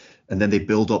submissions, and then they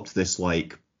build up to this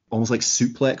like almost like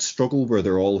suplex struggle where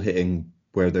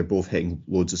they're both hitting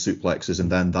loads of suplexes,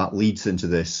 and then that leads into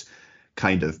this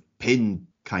kind of pin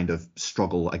kind of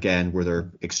struggle again where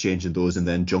they're exchanging those, and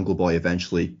then Jungle Boy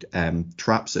eventually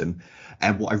traps him.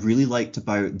 And what I really liked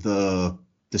about the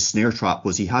snare trap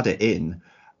was he had it in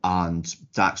and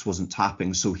Dax wasn't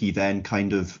tapping, so he then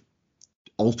kind of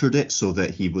altered it so that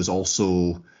he was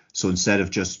also. So instead of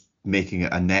just making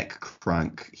it a neck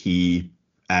crank, he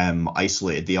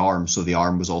isolated the arm, so the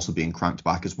arm was also being cranked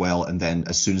back as well. And then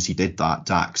as soon as he did that,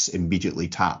 Dax immediately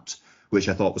tapped, which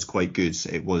I thought was quite good.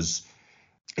 It was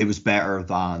better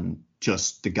than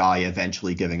just the guy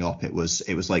eventually giving up. It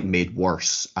was like made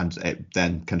worse, and it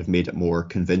then kind of made it more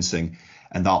convincing.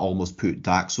 And that almost put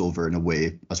Dax over in a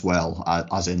way as well,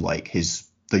 as in like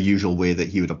the usual way that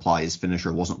he would apply his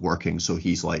finisher wasn't working, so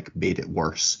he's like made it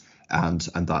worse. And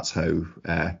that's how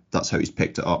he's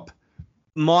picked it up.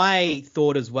 My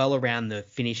thought as well around the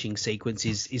finishing sequence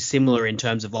is similar in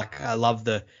terms of like I love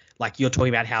you're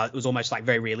talking about how it was almost like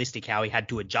very realistic how he had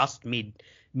to adjust mid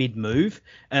move,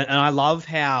 and I love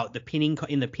how the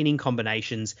pinning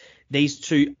combinations, these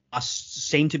two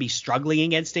seem to be struggling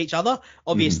against each other.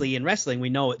 Obviously in wrestling we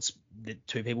know it's the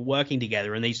two people working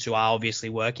together, and these two are obviously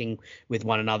working with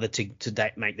one another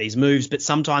to make these moves. But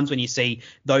sometimes when you see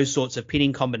those sorts of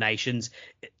pinning combinations,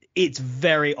 it's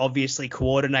very obviously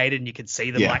coordinated, and you can see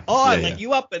them I let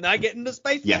you up and I get into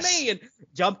space for me and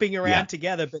jumping around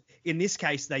together. But in this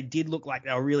case, they did look like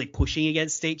they were really pushing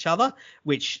against each other,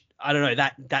 which I don't know,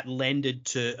 that lended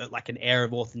to like an air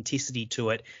of authenticity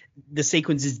to it. The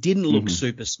sequences didn't look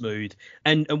super smooth.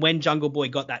 And when Jungle Boy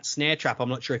got that snare trap, I'm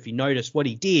not sure if you noticed, what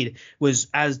he did was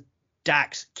as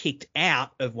Dax kicked out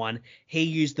of one, he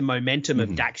used the momentum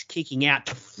of Dax kicking out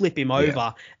to flip him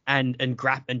over and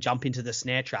grab and jump into the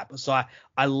snare trap. So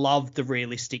I love the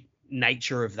realistic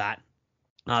nature of that.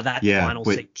 Final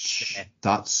sequence there.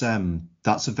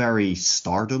 That's a very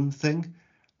Stardom thing.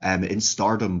 In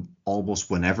Stardom, almost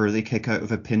whenever they kick out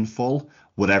of a pinfall,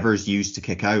 whatever is used to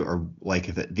kick out, or like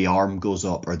if the arm goes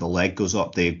up or the leg goes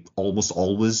up, they almost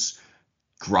always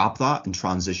grab that and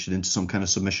transition into some kind of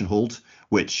submission hold,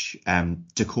 which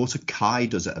Dakota Kai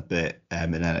does it a bit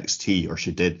in NXT, or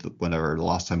she did whenever the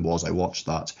last time was I watched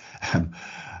that.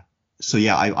 So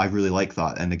yeah, I really like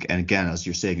that. And again, as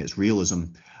you're saying, it's realism.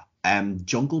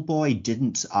 Jungle Boy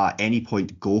didn't at any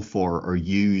point go for or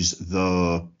use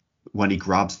when he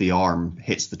grabs the arm,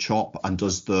 hits the chop and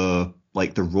does the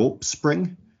rope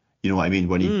spring. You know what I mean?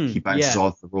 When he bounces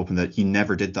off the rope, and that he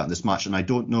never did that in this match. And I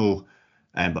don't know,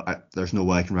 but there's no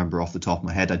way I can remember off the top of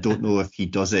my head. I don't know if he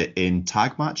does it in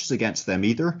tag matches against them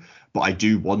either. But I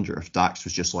do wonder if Dax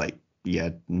was just like,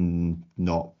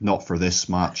 not for this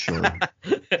match. Or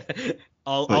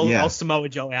I'll Samoa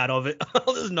Joe out of it.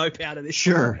 There's no part of this.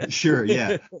 Sure,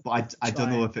 yeah. But I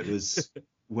don't know if it was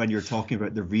when you're talking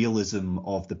about the realism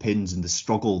of the pins and the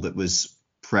struggle that was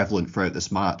prevalent throughout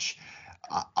this match.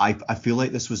 I feel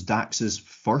like this was Dax's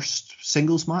first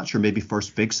singles match, or maybe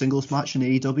first big singles match in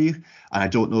AEW, and I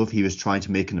don't know if he was trying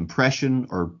to make an impression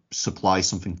or supply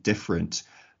something different.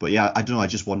 But yeah, I don't know. I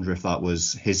just wonder if that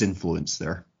was his influence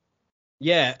there.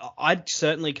 Yeah, I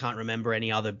certainly can't remember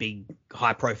any other big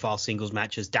high-profile singles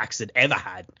matches Dax had ever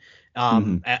had.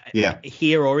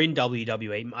 Here or in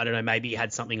WWE. I don't know, maybe he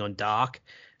had something on Dark.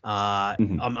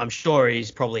 I'm sure he's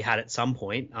probably had at some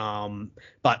point,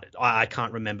 but I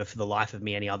can't remember for the life of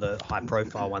me any other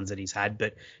high-profile ones that he's had.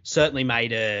 But certainly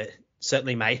made a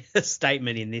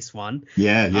statement in this one.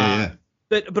 Yeah.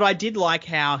 But I did like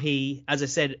how he, as I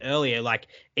said earlier, like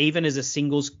even as a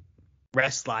singles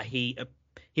wrestler, he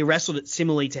wrestled it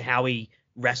similarly to how he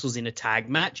wrestles in a tag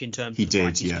match in terms of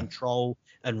his control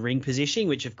and ring positioning,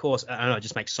 which of course, I don't know, it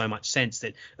just makes so much sense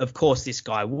that of course this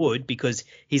guy would, because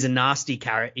he's a nasty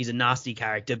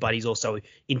character, but he's also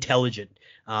intelligent.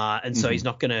 And so he's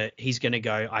going to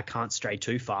go, I can't stray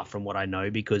too far from what I know,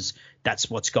 because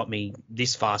that's what's got me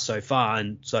this far so far.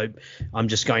 And so I'm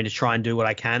just going to try and do what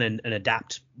I can and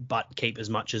adapt, but keep as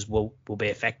much as will be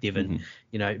effective and,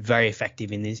 very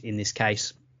effective in this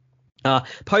case.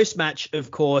 Post-match,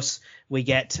 of course, we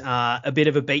get a bit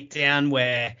of a beatdown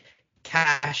where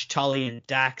Cash, Tully, and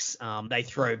Dax, they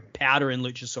throw powder in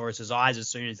Luchasaurus's eyes as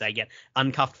soon as they get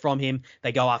uncuffed from him.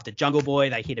 They go after Jungle Boy.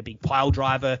 They hit a big pile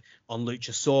driver on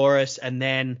Luchasaurus, and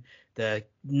then the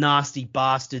nasty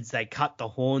bastards, they cut the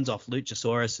horns off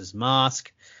Luchasaurus's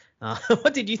mask.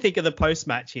 What did you think of the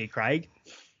post-match here, Craig?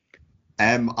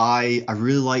 I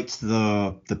really liked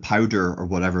the powder or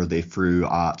whatever they threw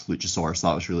at Luchasaurus.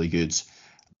 That was really good.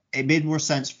 It made more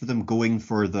sense for them going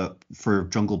for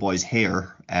Jungle Boy's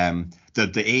hair. The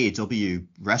AEW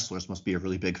wrestlers must be a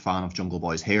really big fan of Jungle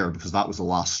Boy's hair, because that was the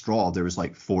last straw. There was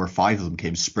like 4 or 5 of them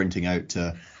came sprinting out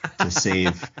to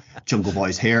save Jungle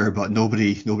Boy's hair, but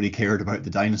nobody cared about the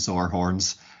dinosaur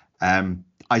horns.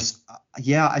 I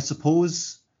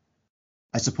suppose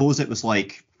it was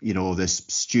like, this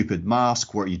stupid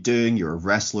mask. What are you doing? You're a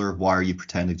wrestler. Why are you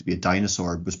pretending to be a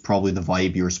dinosaur? Was probably the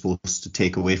vibe you were supposed to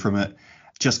take away from it.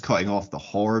 Just cutting off the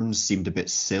horns seemed a bit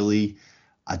silly.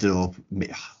 I don't know.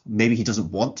 Maybe he doesn't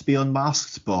want to be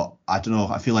unmasked, but I don't know.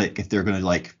 I feel like if they're going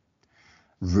to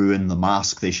ruin the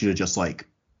mask, they should have just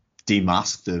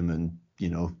demasked him and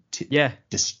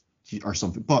just or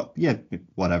something. But yeah,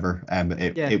 whatever.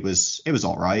 It was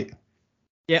all right.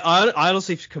 Yeah, I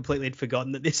honestly completely had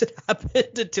forgotten that this had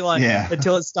happened until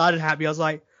it started happening. I was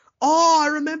like, oh, I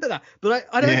remember that, but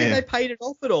I don't think they paid it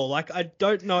off at all. I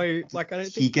don't know. I don't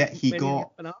think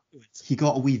he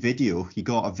got a wee video. He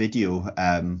got a video.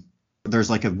 There's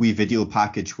a wee video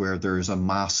package where there's a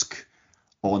mask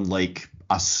on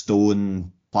a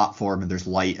stone platform, and there's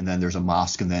light, and then there's a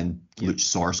mask, and then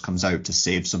Luchasaurus comes out to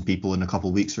save some people in a couple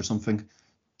of weeks or something.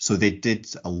 So they did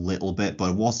a little bit, but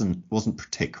it wasn't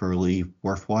particularly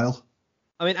worthwhile.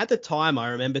 I mean, at the time, I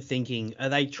remember thinking, are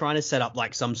they trying to set up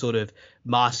some sort of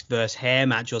mask versus hair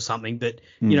match or something? But,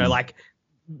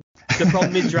 the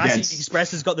problem is Jurassic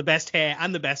Express has got the best hair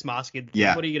and the best mask.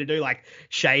 Yeah. What are you going to do?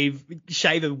 Shave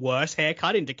a worse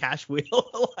haircut into Cash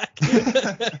Wheel?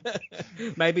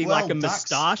 Maybe a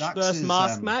moustache versus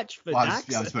mask match for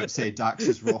Dax? I was about to say Dax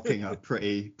is rocking a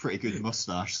pretty good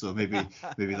moustache, so maybe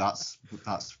that's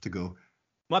to go.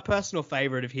 My personal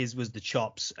favorite of his was the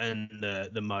chops and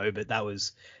the mo, but that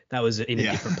was in a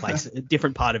different place, a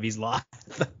different part of his life.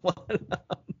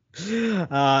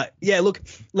 Look,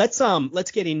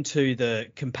 let's get into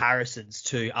the comparisons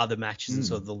to other matches and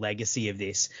sort of the legacy of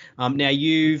this. Now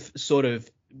you've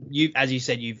as you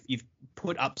said, you've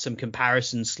put up some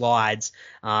comparison slides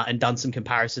and done some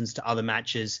comparisons to other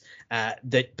matches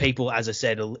that people, as I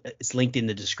said, it's linked in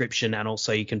the description, and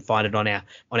also you can find it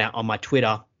on my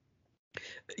Twitter.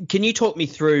 Can you talk me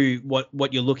through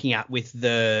what you're looking at with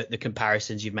the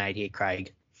comparisons you've made here,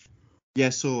 Craig? Yeah,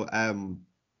 so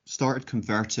started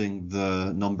converting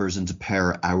the numbers into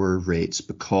per hour rates,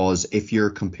 because if you're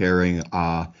comparing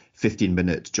a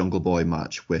 15-minute Jungle Boy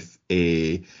match with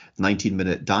a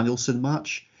 19-minute Danielson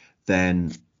match,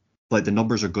 then the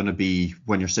numbers are going to be,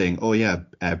 when you're saying,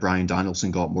 Bryan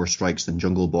Danielson got more strikes than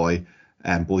Jungle Boy,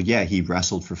 he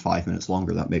wrestled for 5 minutes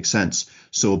longer. That makes sense.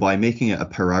 So by making it a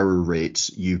per hour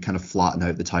rate, you kind of flatten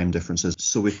out the time differences.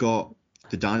 So we've got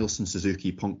the Danielson,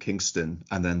 Suzuki, Punk, Kingston,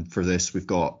 and then for this we've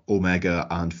got Omega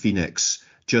and Phoenix,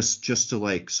 just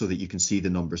to so that you can see the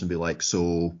numbers and be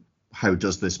so how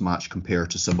does this match compare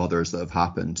to some others that have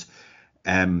happened?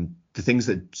 The things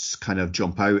that kind of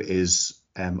jump out is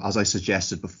as I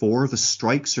suggested before, the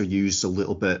strikes are used a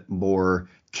little bit more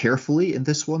carefully in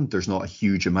this one. There's not a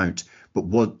huge amount, but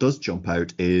what does jump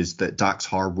out is that Dax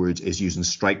Harwood is using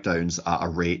strike downs at a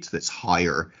rate that's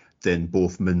higher than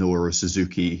both Minoru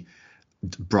Suzuki,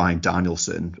 Bryan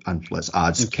Danielson, and let's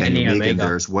add Kenny Omega in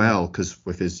there as well, because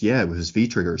with his V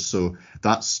triggers. So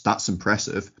that's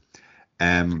impressive.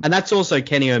 And that's also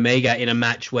Kenny Omega in a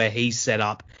match where he's set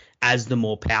up as the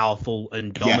more powerful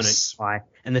and dominant guy.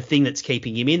 And the thing that's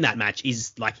keeping him in that match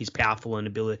is like his power and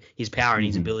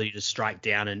his ability to strike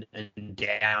down and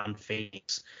down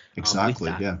Phoenix.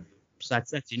 Exactly. Yeah. So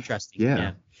that's interesting.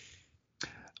 Yeah.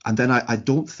 And then I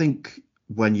don't think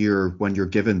when you're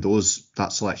given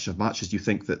that selection of matches, you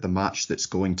think that the match that's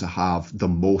going to have the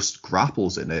most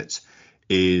grapples in it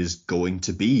is going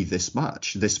to be this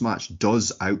match. This match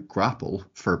does out grapple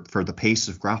for the pace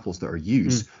of grapples that are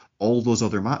used. All those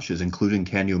other matches, including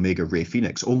Kenny Omega, Rey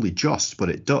Fenix, only just, but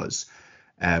it does.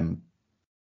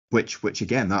 Which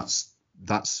again,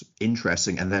 that's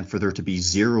interesting. And then for there to be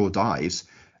 0 dives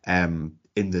in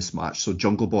this match. So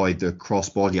Jungle Boy, the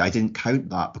crossbody, I didn't count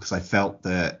that because I felt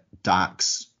that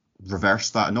Dax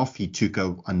reversed that enough. He took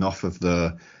enough of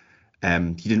the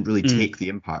he didn't really take the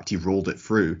impact. He rolled it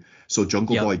through. So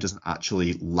Jungle Boy doesn't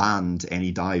actually land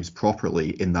any dives properly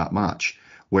in that match.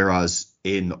 Whereas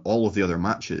in all of the other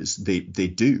matches, they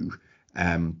do.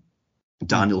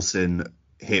 Danielson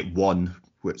hit 1,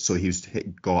 so he's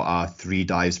got a 3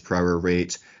 dives per hour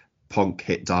rate. Punk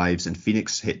hit dives and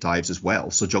Phoenix hit dives as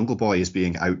well. So Jungle Boy is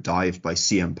being out dived by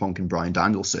CM Punk and Bryan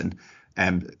Danielson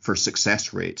for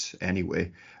success rate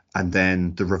anyway. And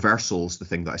then the reversals, the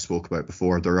thing that I spoke about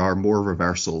before, there are more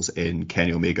reversals in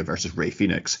Kenny Omega versus Rey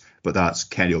Fenix, but that's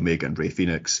Kenny Omega and Rey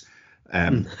Fenix.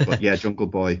 But yeah, Jungle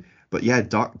Boy. But yeah,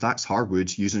 Dax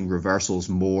Harwood using reversals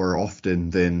more often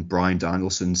than Bryan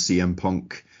Danielson, CM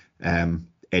Punk,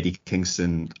 Eddie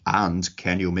Kingston, and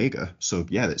Kenny Omega. So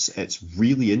yeah, it's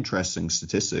really interesting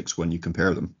statistics when you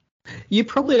compare them. You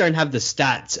probably don't have the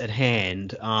stats at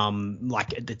hand,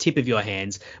 like at the tip of your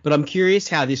hands, but I'm curious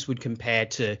how this would compare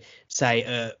to,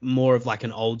 say, more of like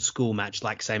an old school match,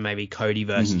 like say maybe Cody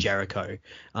versus Jericho,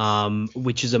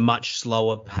 which is a much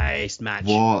slower paced match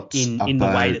in the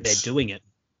way that they're doing it.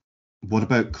 What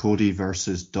about Cody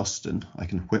versus Dustin? I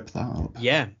can whip that up.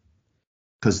 Yeah.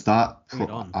 Because that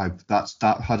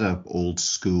had an old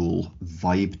school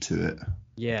vibe to it.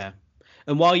 Yeah.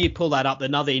 And while you pull that up,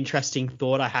 another interesting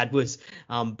thought I had was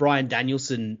Bryan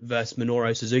Danielson versus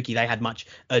Minoru Suzuki. They had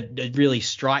a really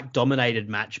strike dominated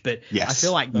match, but I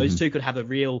feel like those two could have a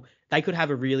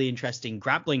really interesting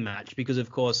grappling match because,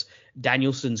 of course,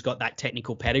 Danielson's got that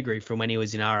technical pedigree from when he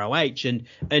was in ROH,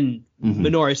 and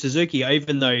Minoru Suzuki,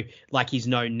 even though like he's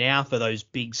known now for those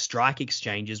big strike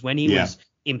exchanges, when he was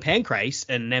in Pancrase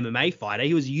and an MMA fighter,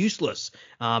 he was useless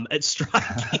at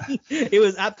striking. He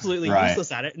was absolutely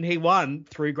useless at it, and he won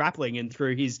through grappling and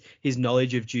through his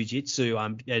knowledge of jiu-jitsu.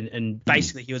 And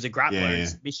basically he was a grappler. And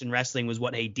submission wrestling was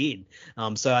what he did.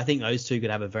 So I think those two could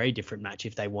have a very different match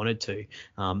if they wanted to.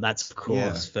 That's of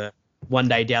course for one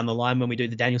day down the line when we do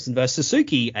the Danielson versus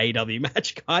Suzuki AEW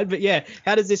match guide. But yeah,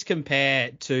 how does this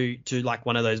compare to like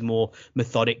one of those more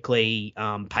methodically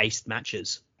paced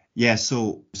matches? Yeah,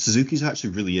 so Suzuki's actually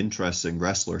a really interesting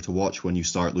wrestler to watch when you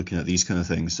start looking at these kind of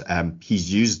things.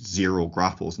 He's used 0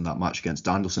 grapples in that match against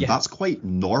Danielson. That's quite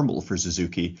normal for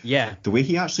Suzuki. Yeah. The way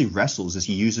he actually wrestles is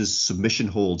he uses submission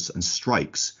holds and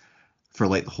strikes for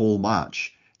like the whole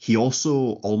match. He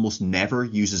also almost never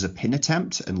uses a pin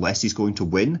attempt unless he's going to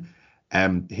win.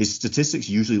 His statistics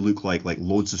usually look like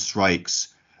loads of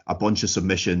strikes, a bunch of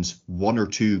submissions, 1 or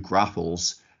 2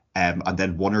 grapples, and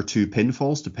then 1 or 2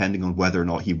 pinfalls, depending on whether or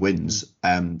not he wins.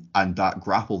 And that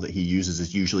grapple that he uses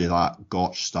is usually that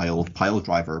Gotch-style pile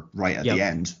driver right at the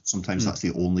end. Sometimes that's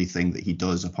the only thing that he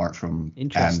does apart from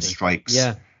strikes.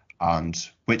 Yeah. And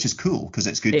which is cool because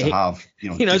it's good to have.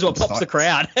 He knows what pops the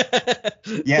crowd.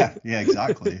 yeah,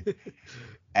 exactly.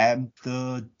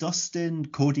 The Dustin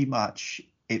Cody match,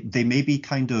 they maybe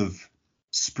kind of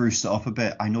spruced it up a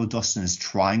bit. I know Dustin is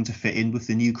trying to fit in with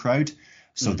the new crowd.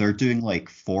 So they're doing like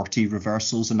 40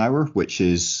 reversals an hour, which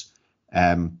is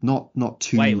not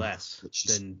too way less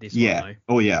than this one. Though.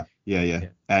 Oh yeah.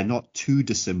 Not too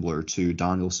dissimilar to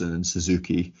Danielson and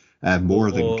Suzuki.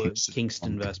 More than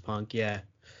Kingston versus Punk. Yeah.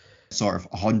 Sort of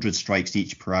 100 strikes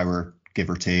each per hour, give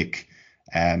or take.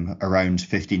 Around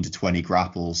 15 to 20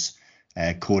 grapples.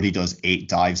 Cody does 8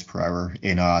 dives per hour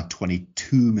in a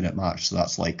 22-minute match, so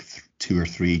that's like 2 or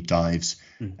 3 dives.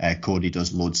 Cody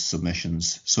does loads of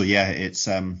submissions. So yeah, it's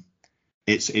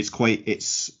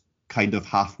kind of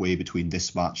halfway between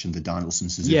this match and the Danielson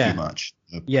Suzuki match.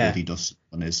 Cody Dustin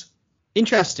one is.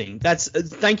 Interesting. That's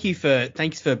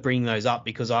thanks for bringing those up,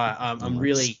 because I'm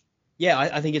really,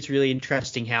 I think it's really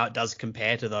interesting how it does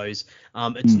compare to those.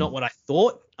 It's not what I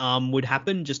thought would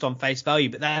happen just on face value,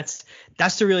 but that's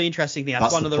the really interesting thing.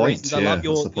 That's one of the reasons I love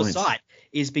your site,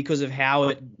 is because of how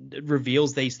it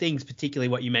reveals these things, particularly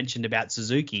what you mentioned about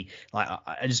Suzuki. Like,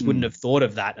 I just wouldn't have thought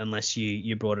of that unless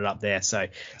you brought it up there. So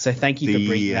thank you for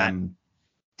bringing that.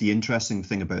 The interesting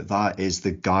thing about that is the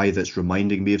guy that's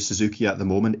reminding me of Suzuki at the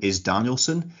moment is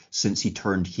Danielson. Since he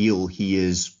turned heel, he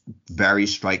is very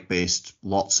strike-based,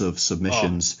 lots of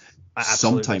submissions. I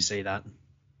absolutely see that.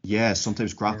 Yeah,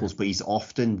 sometimes grapples, but he's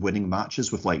often winning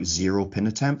matches with like 0 pin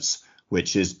attempts,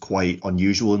 which is quite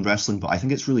unusual in wrestling, but I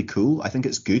think it's really cool. I think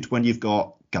it's good when you've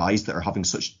got guys that are having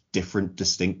such different,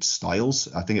 distinct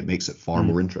styles. I think it makes it far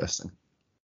more interesting.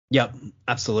 Yep,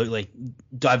 absolutely.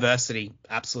 Diversity,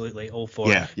 absolutely, all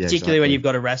for it. Particularly exactly. when you've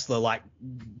got a wrestler like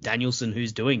Danielson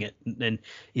who's doing it and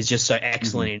is just so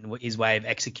excellent in his way of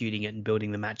executing it and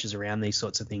building the matches around these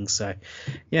sorts of things. So,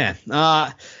 yeah.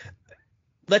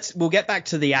 We'll get back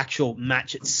to the actual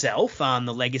match itself,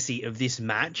 the legacy of this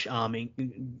match,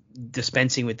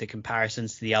 dispensing with the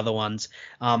comparisons to the other ones.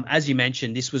 As you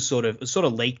mentioned, this was sort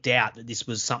of leaked out that this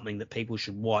was something that people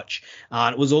should watch.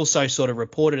 It was also sort of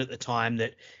reported at the time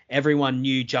that everyone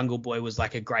knew Jungle Boy was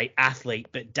like a great athlete,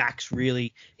 but Dax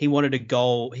really, he wanted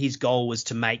his goal was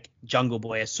to make Jungle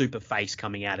Boy a super face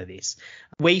coming out of this.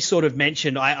 We sort of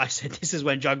mentioned, I said this is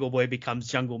when Jungle Boy becomes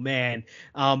Jungle Man,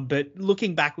 but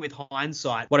looking back with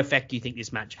hindsight, what effect do you think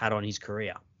this match had on his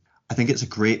career? I think it's a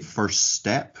great first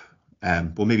step.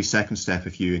 Well, maybe second step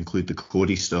if you include the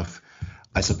Cody stuff.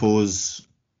 I suppose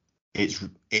it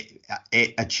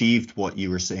achieved what you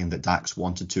were saying that Dax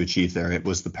wanted to achieve there. It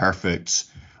was the perfect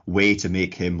way to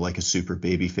make him like a super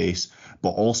baby face, but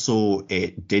also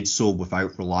it did so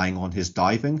without relying on his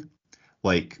diving,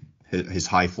 like his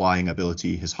high flying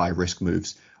ability, his high risk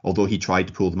moves. Although he tried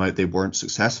to pull them out, they weren't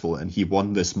successful, and he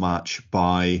won this match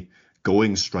by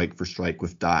going strike for strike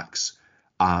with Dax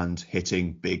and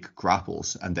hitting big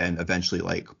grapples, and then eventually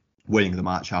like winning the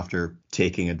match after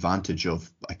taking advantage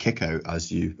of a kick out,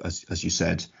 as you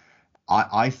said.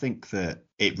 I think that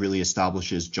it really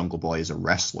establishes Jungle Boy as a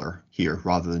wrestler here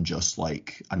rather than just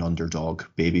like an underdog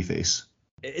babyface.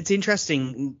 It's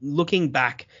interesting looking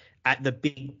back at the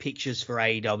big pictures for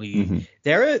AEW.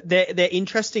 They're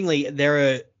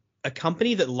a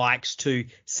company that likes to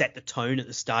set the tone at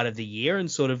the start of the year and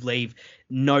sort of leave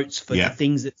notes for the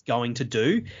things it's going to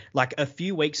do. Like a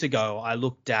few weeks ago, I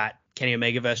looked at Kenny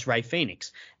Omega versus Rey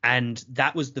Fenix, and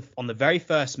that was on the very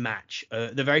first match,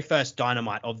 the very first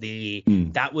Dynamite of the year.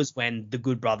 That was when the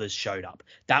Good Brothers showed up.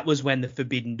 That was when the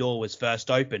Forbidden Door was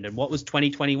first opened. And what was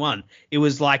 2021? It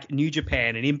was like New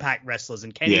Japan and Impact wrestlers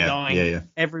and Kenny going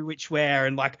every which way,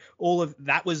 and like all of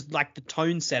that was like the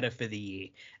tone setter for the year.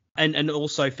 And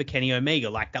also for Kenny Omega,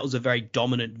 like that was a very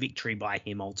dominant victory by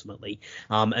him ultimately.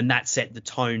 And that set the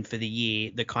tone for the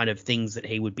year, the kind of things that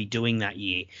he would be doing that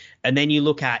year. And then you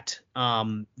look at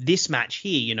this match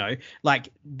here, you know,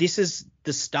 like this is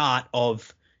the start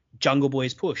of Jungle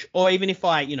Boy's push. Or even if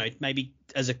I, you know, maybe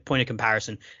as a point of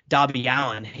comparison, Darby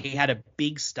Allin, he had a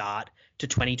big start to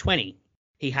 2020.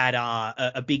 He had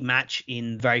a big match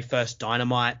in the very first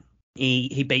Dynamite.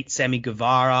 He beat Sammy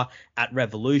Guevara at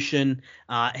Revolution.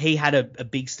 He had a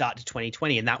big start to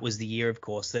 2020, and that was the year, of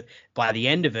course, that by the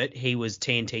end of it, he was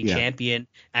TNT champion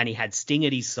and he had Sting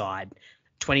at his side.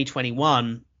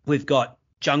 2021, we've got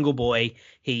Jungle Boy.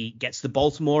 He gets the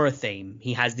Baltimore theme.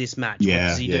 He has this match. What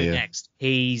does he do next?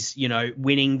 He's, you know,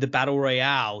 winning the Battle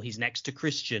Royale. He's next to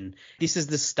Christian. This is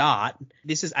the start.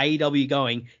 This is AEW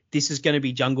going, this is going to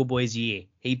be Jungle Boy's year.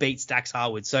 He beats Dax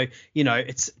Harwood. So, you know,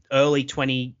 it's early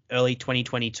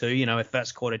 2022, you know,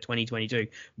 first quarter 2022.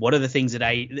 What are the things that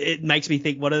it makes me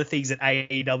think, what are the things that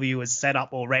AEW has set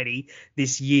up already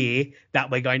this year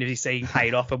that we're going to be seeing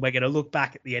paid off, and we're going to look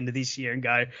back at the end of this year and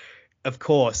go, of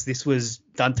course, this was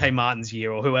Dante Martin's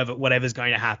year, or whatever's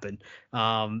going to happen.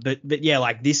 But yeah,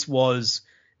 like this was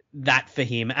that for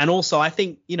him. And also I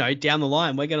think, you know, down the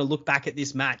line, we're going to look back at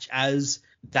this match as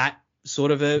that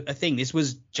sort of a thing. This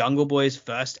was Jungle Boy's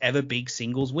first ever big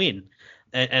singles win.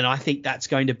 And I think that's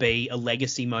going to be a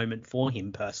legacy moment for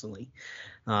him personally.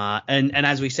 And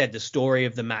as we said, the story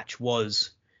of the match was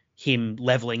him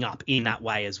leveling up in that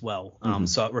way as well.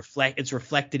 So it's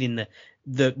reflected in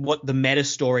what the meta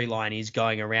storyline is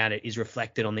going around it is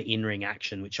reflected on the in-ring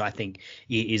action, which I think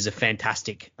is a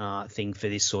fantastic thing for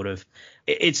this sort of.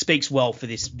 It speaks well for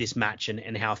this match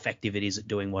and how effective it is at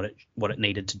doing what it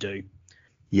needed to do.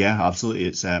 Yeah, absolutely.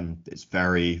 It's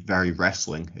very, very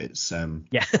wrestling. It's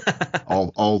Yeah.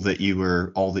 all that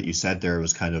you said there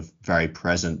was kind of very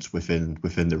present within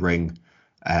the ring,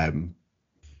 um,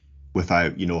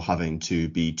 without, having to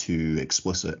be too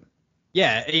explicit.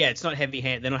 Yeah, it's not heavy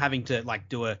hand. They're not having to like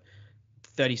do a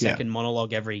 30 Yeah. second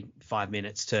monologue every 5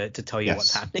 minutes to tell you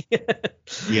what's Yes. happening.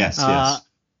 Yes. Uh,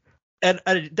 Yes.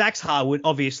 and Dax Harwood,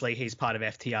 obviously he's part of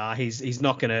FTR.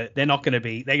 They're gonna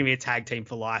be a tag team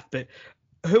for life. But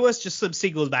who are just some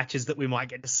singles matches that we might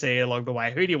get to see along the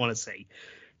way? Who do you want to see?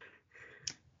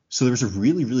 So there was a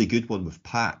really, really good one with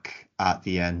Pac at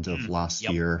the end of last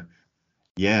Yep. year.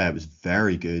 Yeah, it was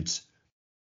very good.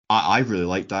 I really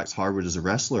like Dax Harwood as a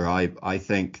wrestler. I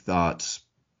think that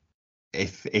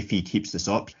if he keeps this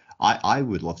up, I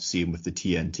would love to see him with the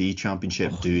TNT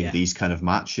Championship doing these kind of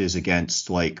matches against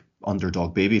like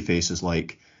underdog baby faces.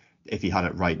 Like if he had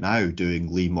it right now,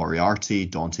 doing Lee Moriarty,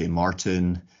 Dante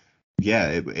Martin. Yeah,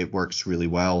 it works really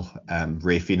well.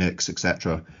 Ray Phoenix,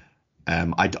 etc.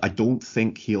 I don't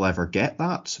think he'll ever get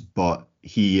that, but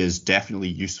he is definitely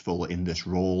useful in this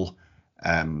role.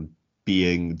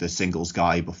 Being the singles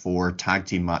guy before tag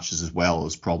team matches as well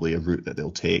is probably a route that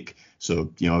they'll take.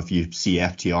 So, if you see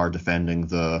FTR defending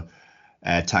the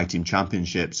tag team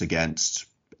championships against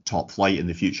Top Flight in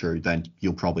the future, then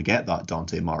you'll probably get that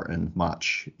Dante Martin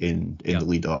match in the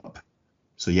lead up.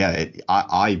 So yeah,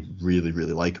 I really,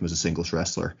 really like him as a singles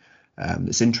wrestler.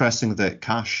 It's interesting that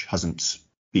Cash hasn't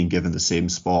been given the same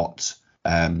spot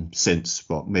since,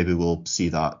 but maybe we'll see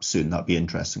that soon. That'd be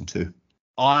interesting too.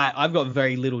 I've got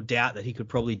very little doubt that he could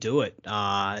probably do it.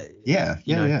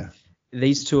 Yeah.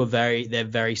 These two they're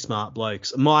very smart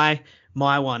blokes. My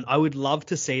one, I would love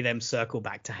to see them circle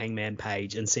back to Hangman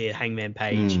Page and see a Hangman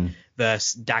Page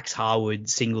versus Dax Harwood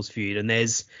singles feud. And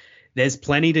there's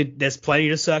plenty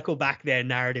to circle back there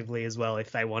narratively as well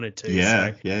if they wanted to.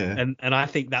 Yeah. And I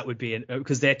think that would be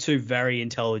because they're two very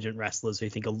intelligent wrestlers who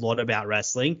think a lot about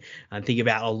wrestling and think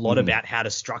about a lot about how to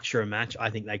structure a match. I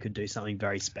think they could do something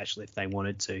very special if they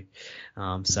wanted to.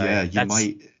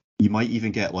 You might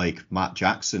even get like Matt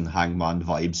Jackson Hangman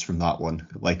vibes from that one,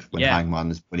 like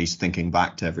when he's thinking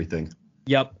back to everything.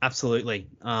 Yep, absolutely.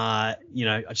 I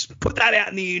just put that out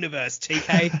in the universe,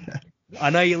 TK. I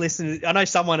know you listen. I know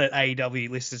someone at AEW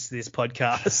listens to this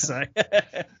podcast. So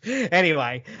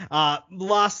anyway,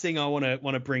 last thing I want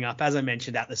to bring up, as I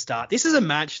mentioned at the start, this is a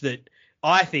match that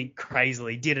I think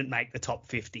crazily didn't make the top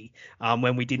 50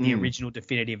 when we did the original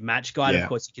definitive match guide. Yeah. Of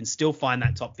course, you can still find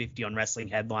that top 50 on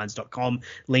WrestlingHeadlines.com.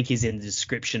 Link is in the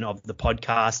description of the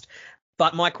podcast.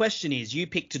 But my question is, you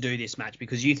picked to do this match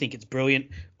because you think it's brilliant.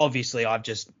 Obviously, I've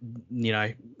just,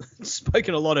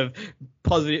 spoken a lot of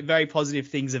very positive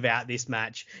things about this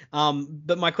match.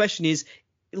 But my question is,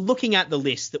 looking at the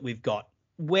list that we've got,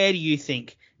 where do you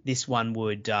think this one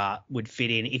would fit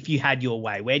in if you had your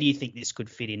way? Where do you think this could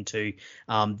fit into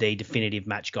the definitive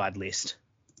match guide list?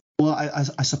 Well,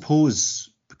 I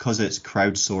suppose because it's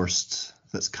crowdsourced,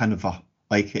 that's kind of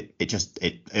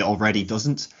it already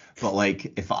doesn't. But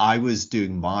like if I was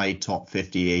doing my top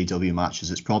 50 AEW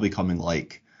matches, it's probably coming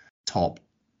like top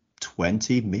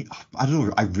 20. I don't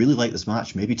know. I really like this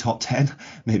match. Maybe top 10,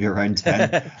 maybe around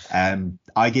 10.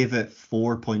 I gave it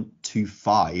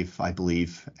 4.25, I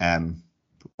believe,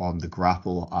 on the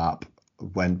Grapple app,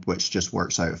 which just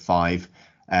works out at 5.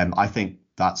 I think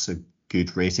that's a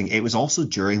good rating. It was also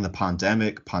during the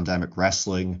pandemic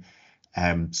wrestling.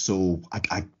 So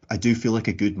I do feel like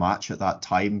a good match at that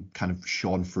time kind of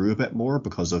shone through a bit more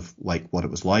because of like what it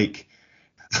was like.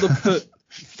 Look,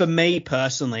 for me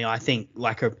personally, I think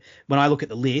when I look at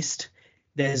the list,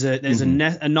 there's a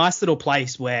nice little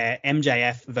place where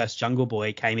MJF versus Jungle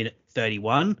Boy came in at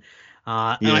 31.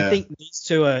 And I think these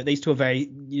two are very,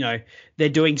 they're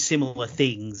doing similar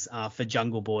things for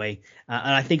Jungle Boy.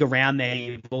 And I think around there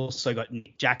you've also got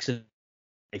Nick Jackson,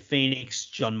 Phoenix,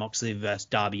 John Moxley versus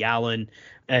Darby Allin,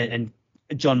 and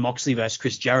John Moxley versus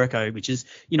Chris Jericho, which is,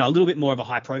 a little bit more of a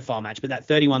high profile match. But that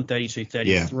 31, 32,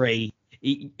 33,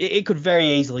 it could very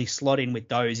easily slot in with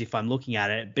those if I'm looking at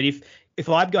it. But if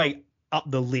I'm going up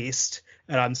the list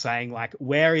and I'm saying like,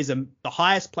 where is the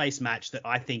highest place match that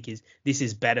I think this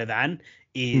is better than,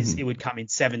 it would come in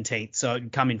 17th. So it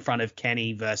would come in front of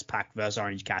Kenny versus Pac versus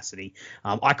Orange Cassidy.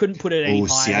 I couldn't put it any higher.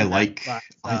 See, I like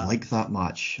that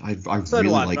match. I really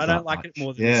like that. I don't like it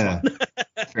more than this one.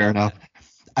 Fair enough.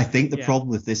 I think the problem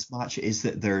with this match is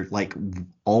that they're like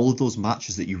all of those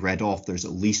matches that you read off, there's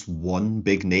at least one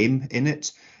big name in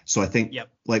it. So I think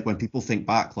like when people think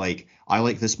back, like I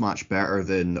like this match better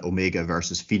than Omega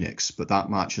versus Phoenix, but that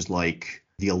match is like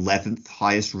the 11th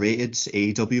highest rated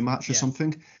AEW match or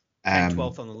something. and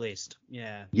 12th on the list.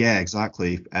 Yeah. Yeah,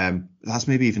 exactly. That's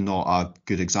maybe even not a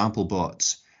good example,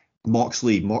 but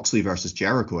Moxley versus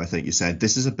Jericho, I think you said.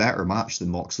 This is a better match than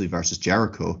Moxley versus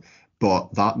Jericho,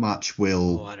 but that match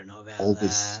will I don't know about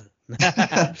always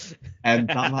that.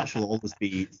 that match will always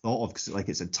be thought of because like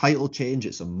it's a title change,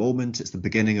 it's a moment, it's the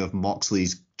beginning of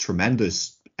Moxley's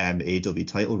tremendous AEW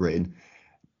title reign.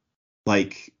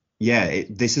 Like, yeah,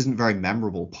 this isn't very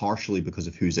memorable partially because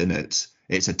of who's in it.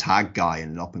 It's a tag guy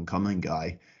and an up and coming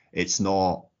guy. It's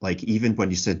not like, even when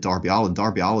you said Darby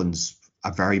Allin's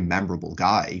a very memorable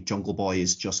guy. Jungle Boy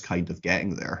is just kind of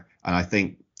getting there. And I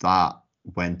think that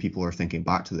when people are thinking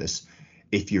back to this,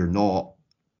 if you're not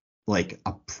like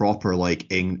a proper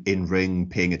like in ring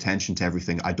paying attention to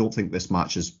everything, I don't think this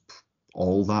match is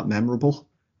all that memorable.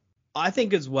 I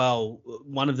think as well,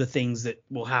 one of the things that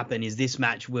will happen is this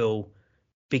match will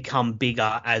become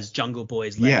bigger as Jungle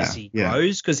Boy's legacy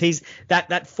grows, because he's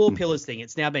that four pillars thing.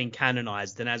 It's now been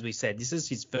canonized, and as we said, this is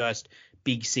his first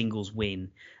big singles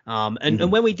win.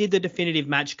 And when we did the definitive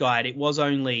match guide, it was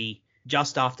only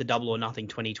just after Double or Nothing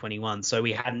 2021, so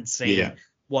we hadn't seen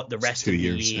what the rest of the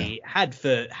year had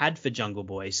for Jungle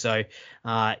Boy. So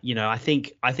I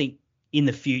think in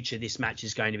the future this match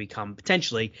is going to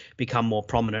potentially become more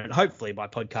prominent, hopefully by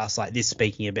podcasts like this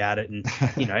speaking about it, and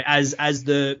as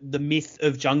the myth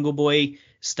of Jungle Boy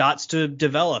starts to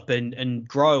develop and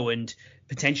grow, and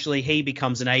potentially he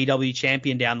becomes an AEW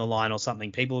champion down the line or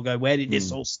something. People will go, where did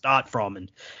this all start from?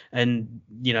 And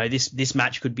this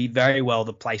match could be very well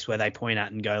the place where they point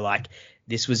at and go like,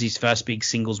 this was his first big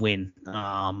singles win.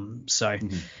 Hopefully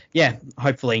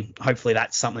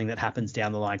that's something that happens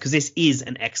down the line, because this is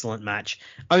an excellent match.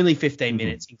 Only 15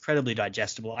 minutes, incredibly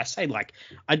digestible. I say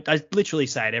I literally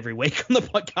say it every week on the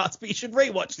podcast, but you should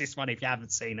rewatch this one if you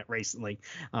haven't seen it recently,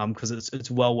 because it's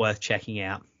well worth checking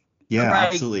out. Yeah,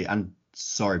 absolutely. And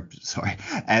sorry.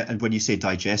 And when you say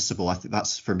digestible, I think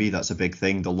that's a big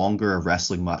thing. The longer a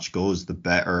wrestling match goes, the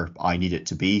better I need it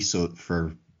to be. So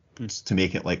to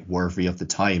make it like worthy of the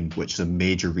time, which is a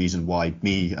major reason why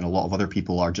me and a lot of other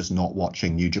people are just not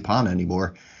watching New Japan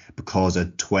anymore, because a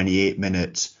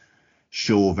 28-minute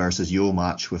show versus Yo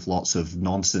match with lots of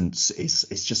nonsense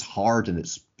it's just hard, and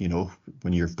it's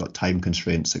when you've got time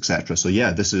constraints, etc. So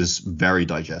yeah, this is very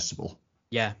digestible.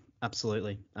 Yeah,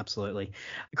 absolutely.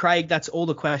 Craig, that's all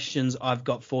the questions I've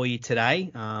got for you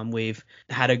today. We've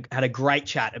had a great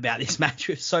chat about this match.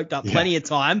 We've soaked up plenty of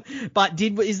time, but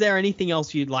is there anything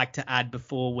else you'd like to add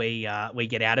before we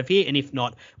get out of here? And if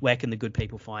not, where can the good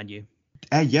people find you?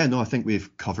 I think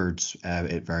we've covered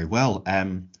it very well.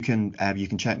 You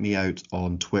can check me out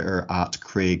on Twitter at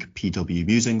Craig PW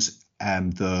Musings.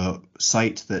 The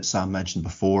site that Sam mentioned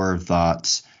before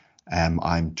that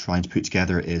I'm trying to put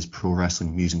together is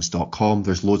ProWrestlingMusings.com.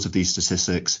 There's loads of these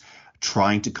statistics,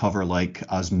 trying to cover like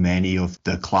as many of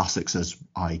the classics as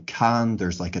I can.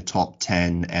 There's like a top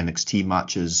 10 NXT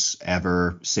matches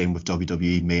ever, same with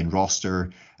WWE main roster,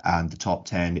 and the top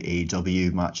 10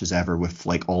 AEW matches ever with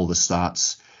like all the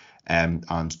stats, and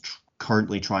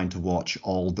currently trying to watch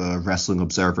all the Wrestling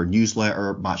Observer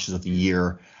newsletter matches of the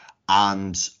year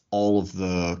and all of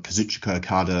the Kazuchika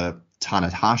Okada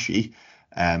Tanahashi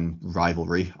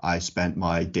rivalry. I spent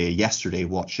my day yesterday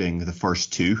watching the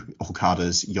first two,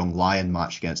 Okada's Young Lion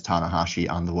match against Tanahashi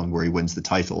and the one where he wins the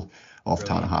title off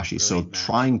Tanahashi. So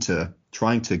trying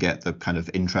to get the kind of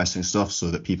interesting stuff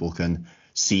so that people can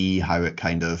see how it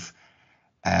kind of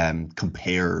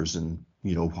compares, and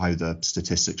how the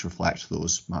statistics reflect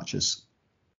those matches.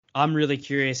 I'm really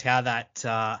curious how that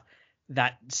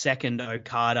second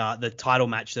Okada, the title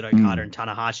match that Okada and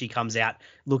Tanahashi comes out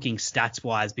looking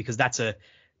stats-wise, because that's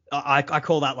I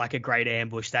call that like a great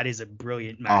ambush. That is a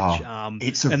brilliant match. And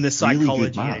the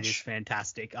psychology in it is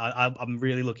fantastic. I'm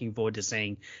really looking forward to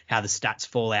seeing how the stats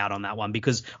fall out on that one,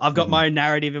 because I've got my own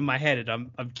narrative in my head,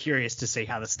 and I'm curious to see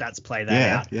how the stats play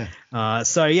that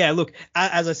out. Look,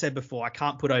 as I said before, I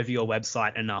can't put over your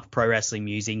website enough, Pro Wrestling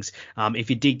Musings. If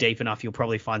you dig deep enough, you'll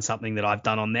probably find something that I've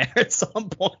done on there at some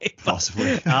point.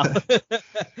 Possibly.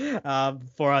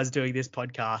 Before I was doing this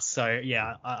podcast. So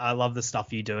yeah, I love the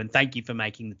stuff you do, and thank you for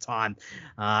making the time.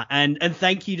 And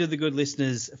thank you to the good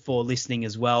listeners for listening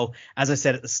as well. As I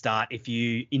said at the start, if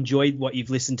you enjoyed what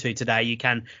you've listened to today, you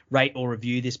can rate or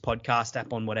review this podcast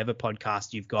app on whatever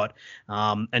podcast you've got.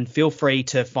 And feel free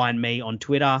to find me on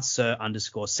Twitter,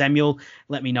 Sir_Samuel.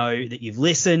 Let me know that you've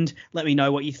listened. Let me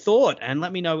know what you thought, and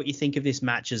let me know what you think of this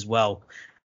match as well.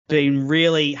 Been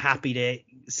really happy to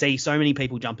see so many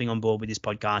people jumping on board with this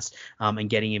podcast and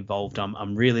getting involved.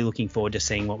 I'm really looking forward to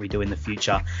seeing what we do in the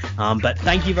future. But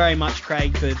thank you very much,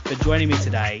 Craig, for joining me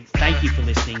today. Thank you for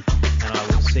listening, and I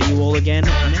will see you all again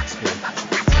next week.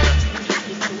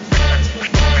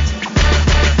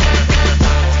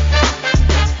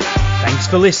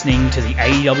 for listening to the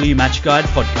AEW Match Guide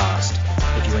podcast.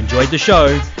 If you enjoyed the show,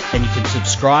 then you can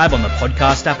subscribe on the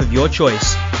podcast app of your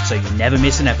choice so you never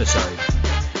miss an episode.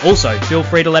 Also, feel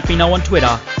free to let me know on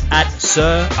Twitter at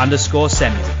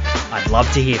Sir_Samuel. I'd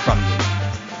love to hear from you.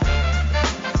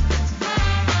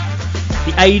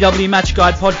 The AEW Match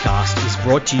Guide podcast is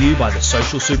brought to you by the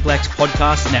Social Suplex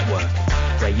Podcast Network,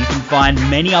 where you can find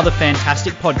many other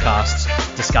fantastic podcasts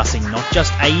discussing not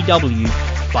just AEW,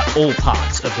 but all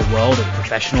parts of the world of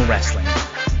professional wrestling.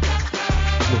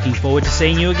 Looking forward to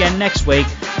seeing you again next week.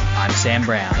 I'm Sam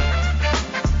Brown.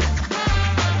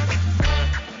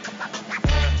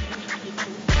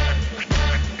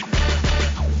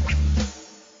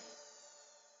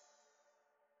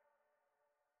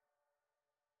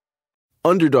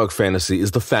 Underdog Fantasy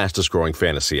is the fastest growing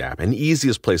fantasy app and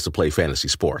easiest place to play fantasy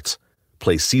sports.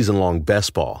 Play season-long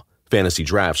best ball, fantasy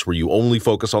drafts where you only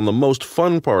focus on the most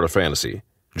fun part of fantasy,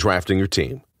 drafting your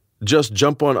team. Just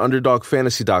jump on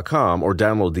UnderdogFantasy.com or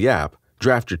download the app,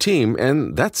 draft your team,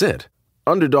 and that's it.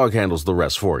 Underdog handles the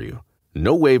rest for you.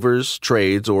 No waivers,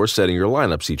 trades, or setting your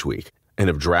lineups each week. And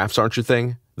if drafts aren't your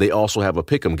thing, they also have a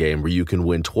pick'em game where you can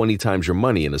win 20 times your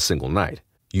money in a single night.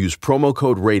 Use promo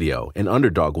code RADIO, and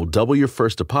Underdog will double your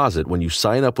first deposit when you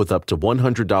sign up with up to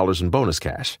 $100 in bonus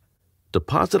cash.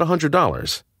 Deposit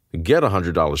 $100. Get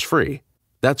 $100 free.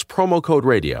 That's promo code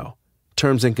RADIO.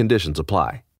 Terms and conditions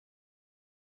apply.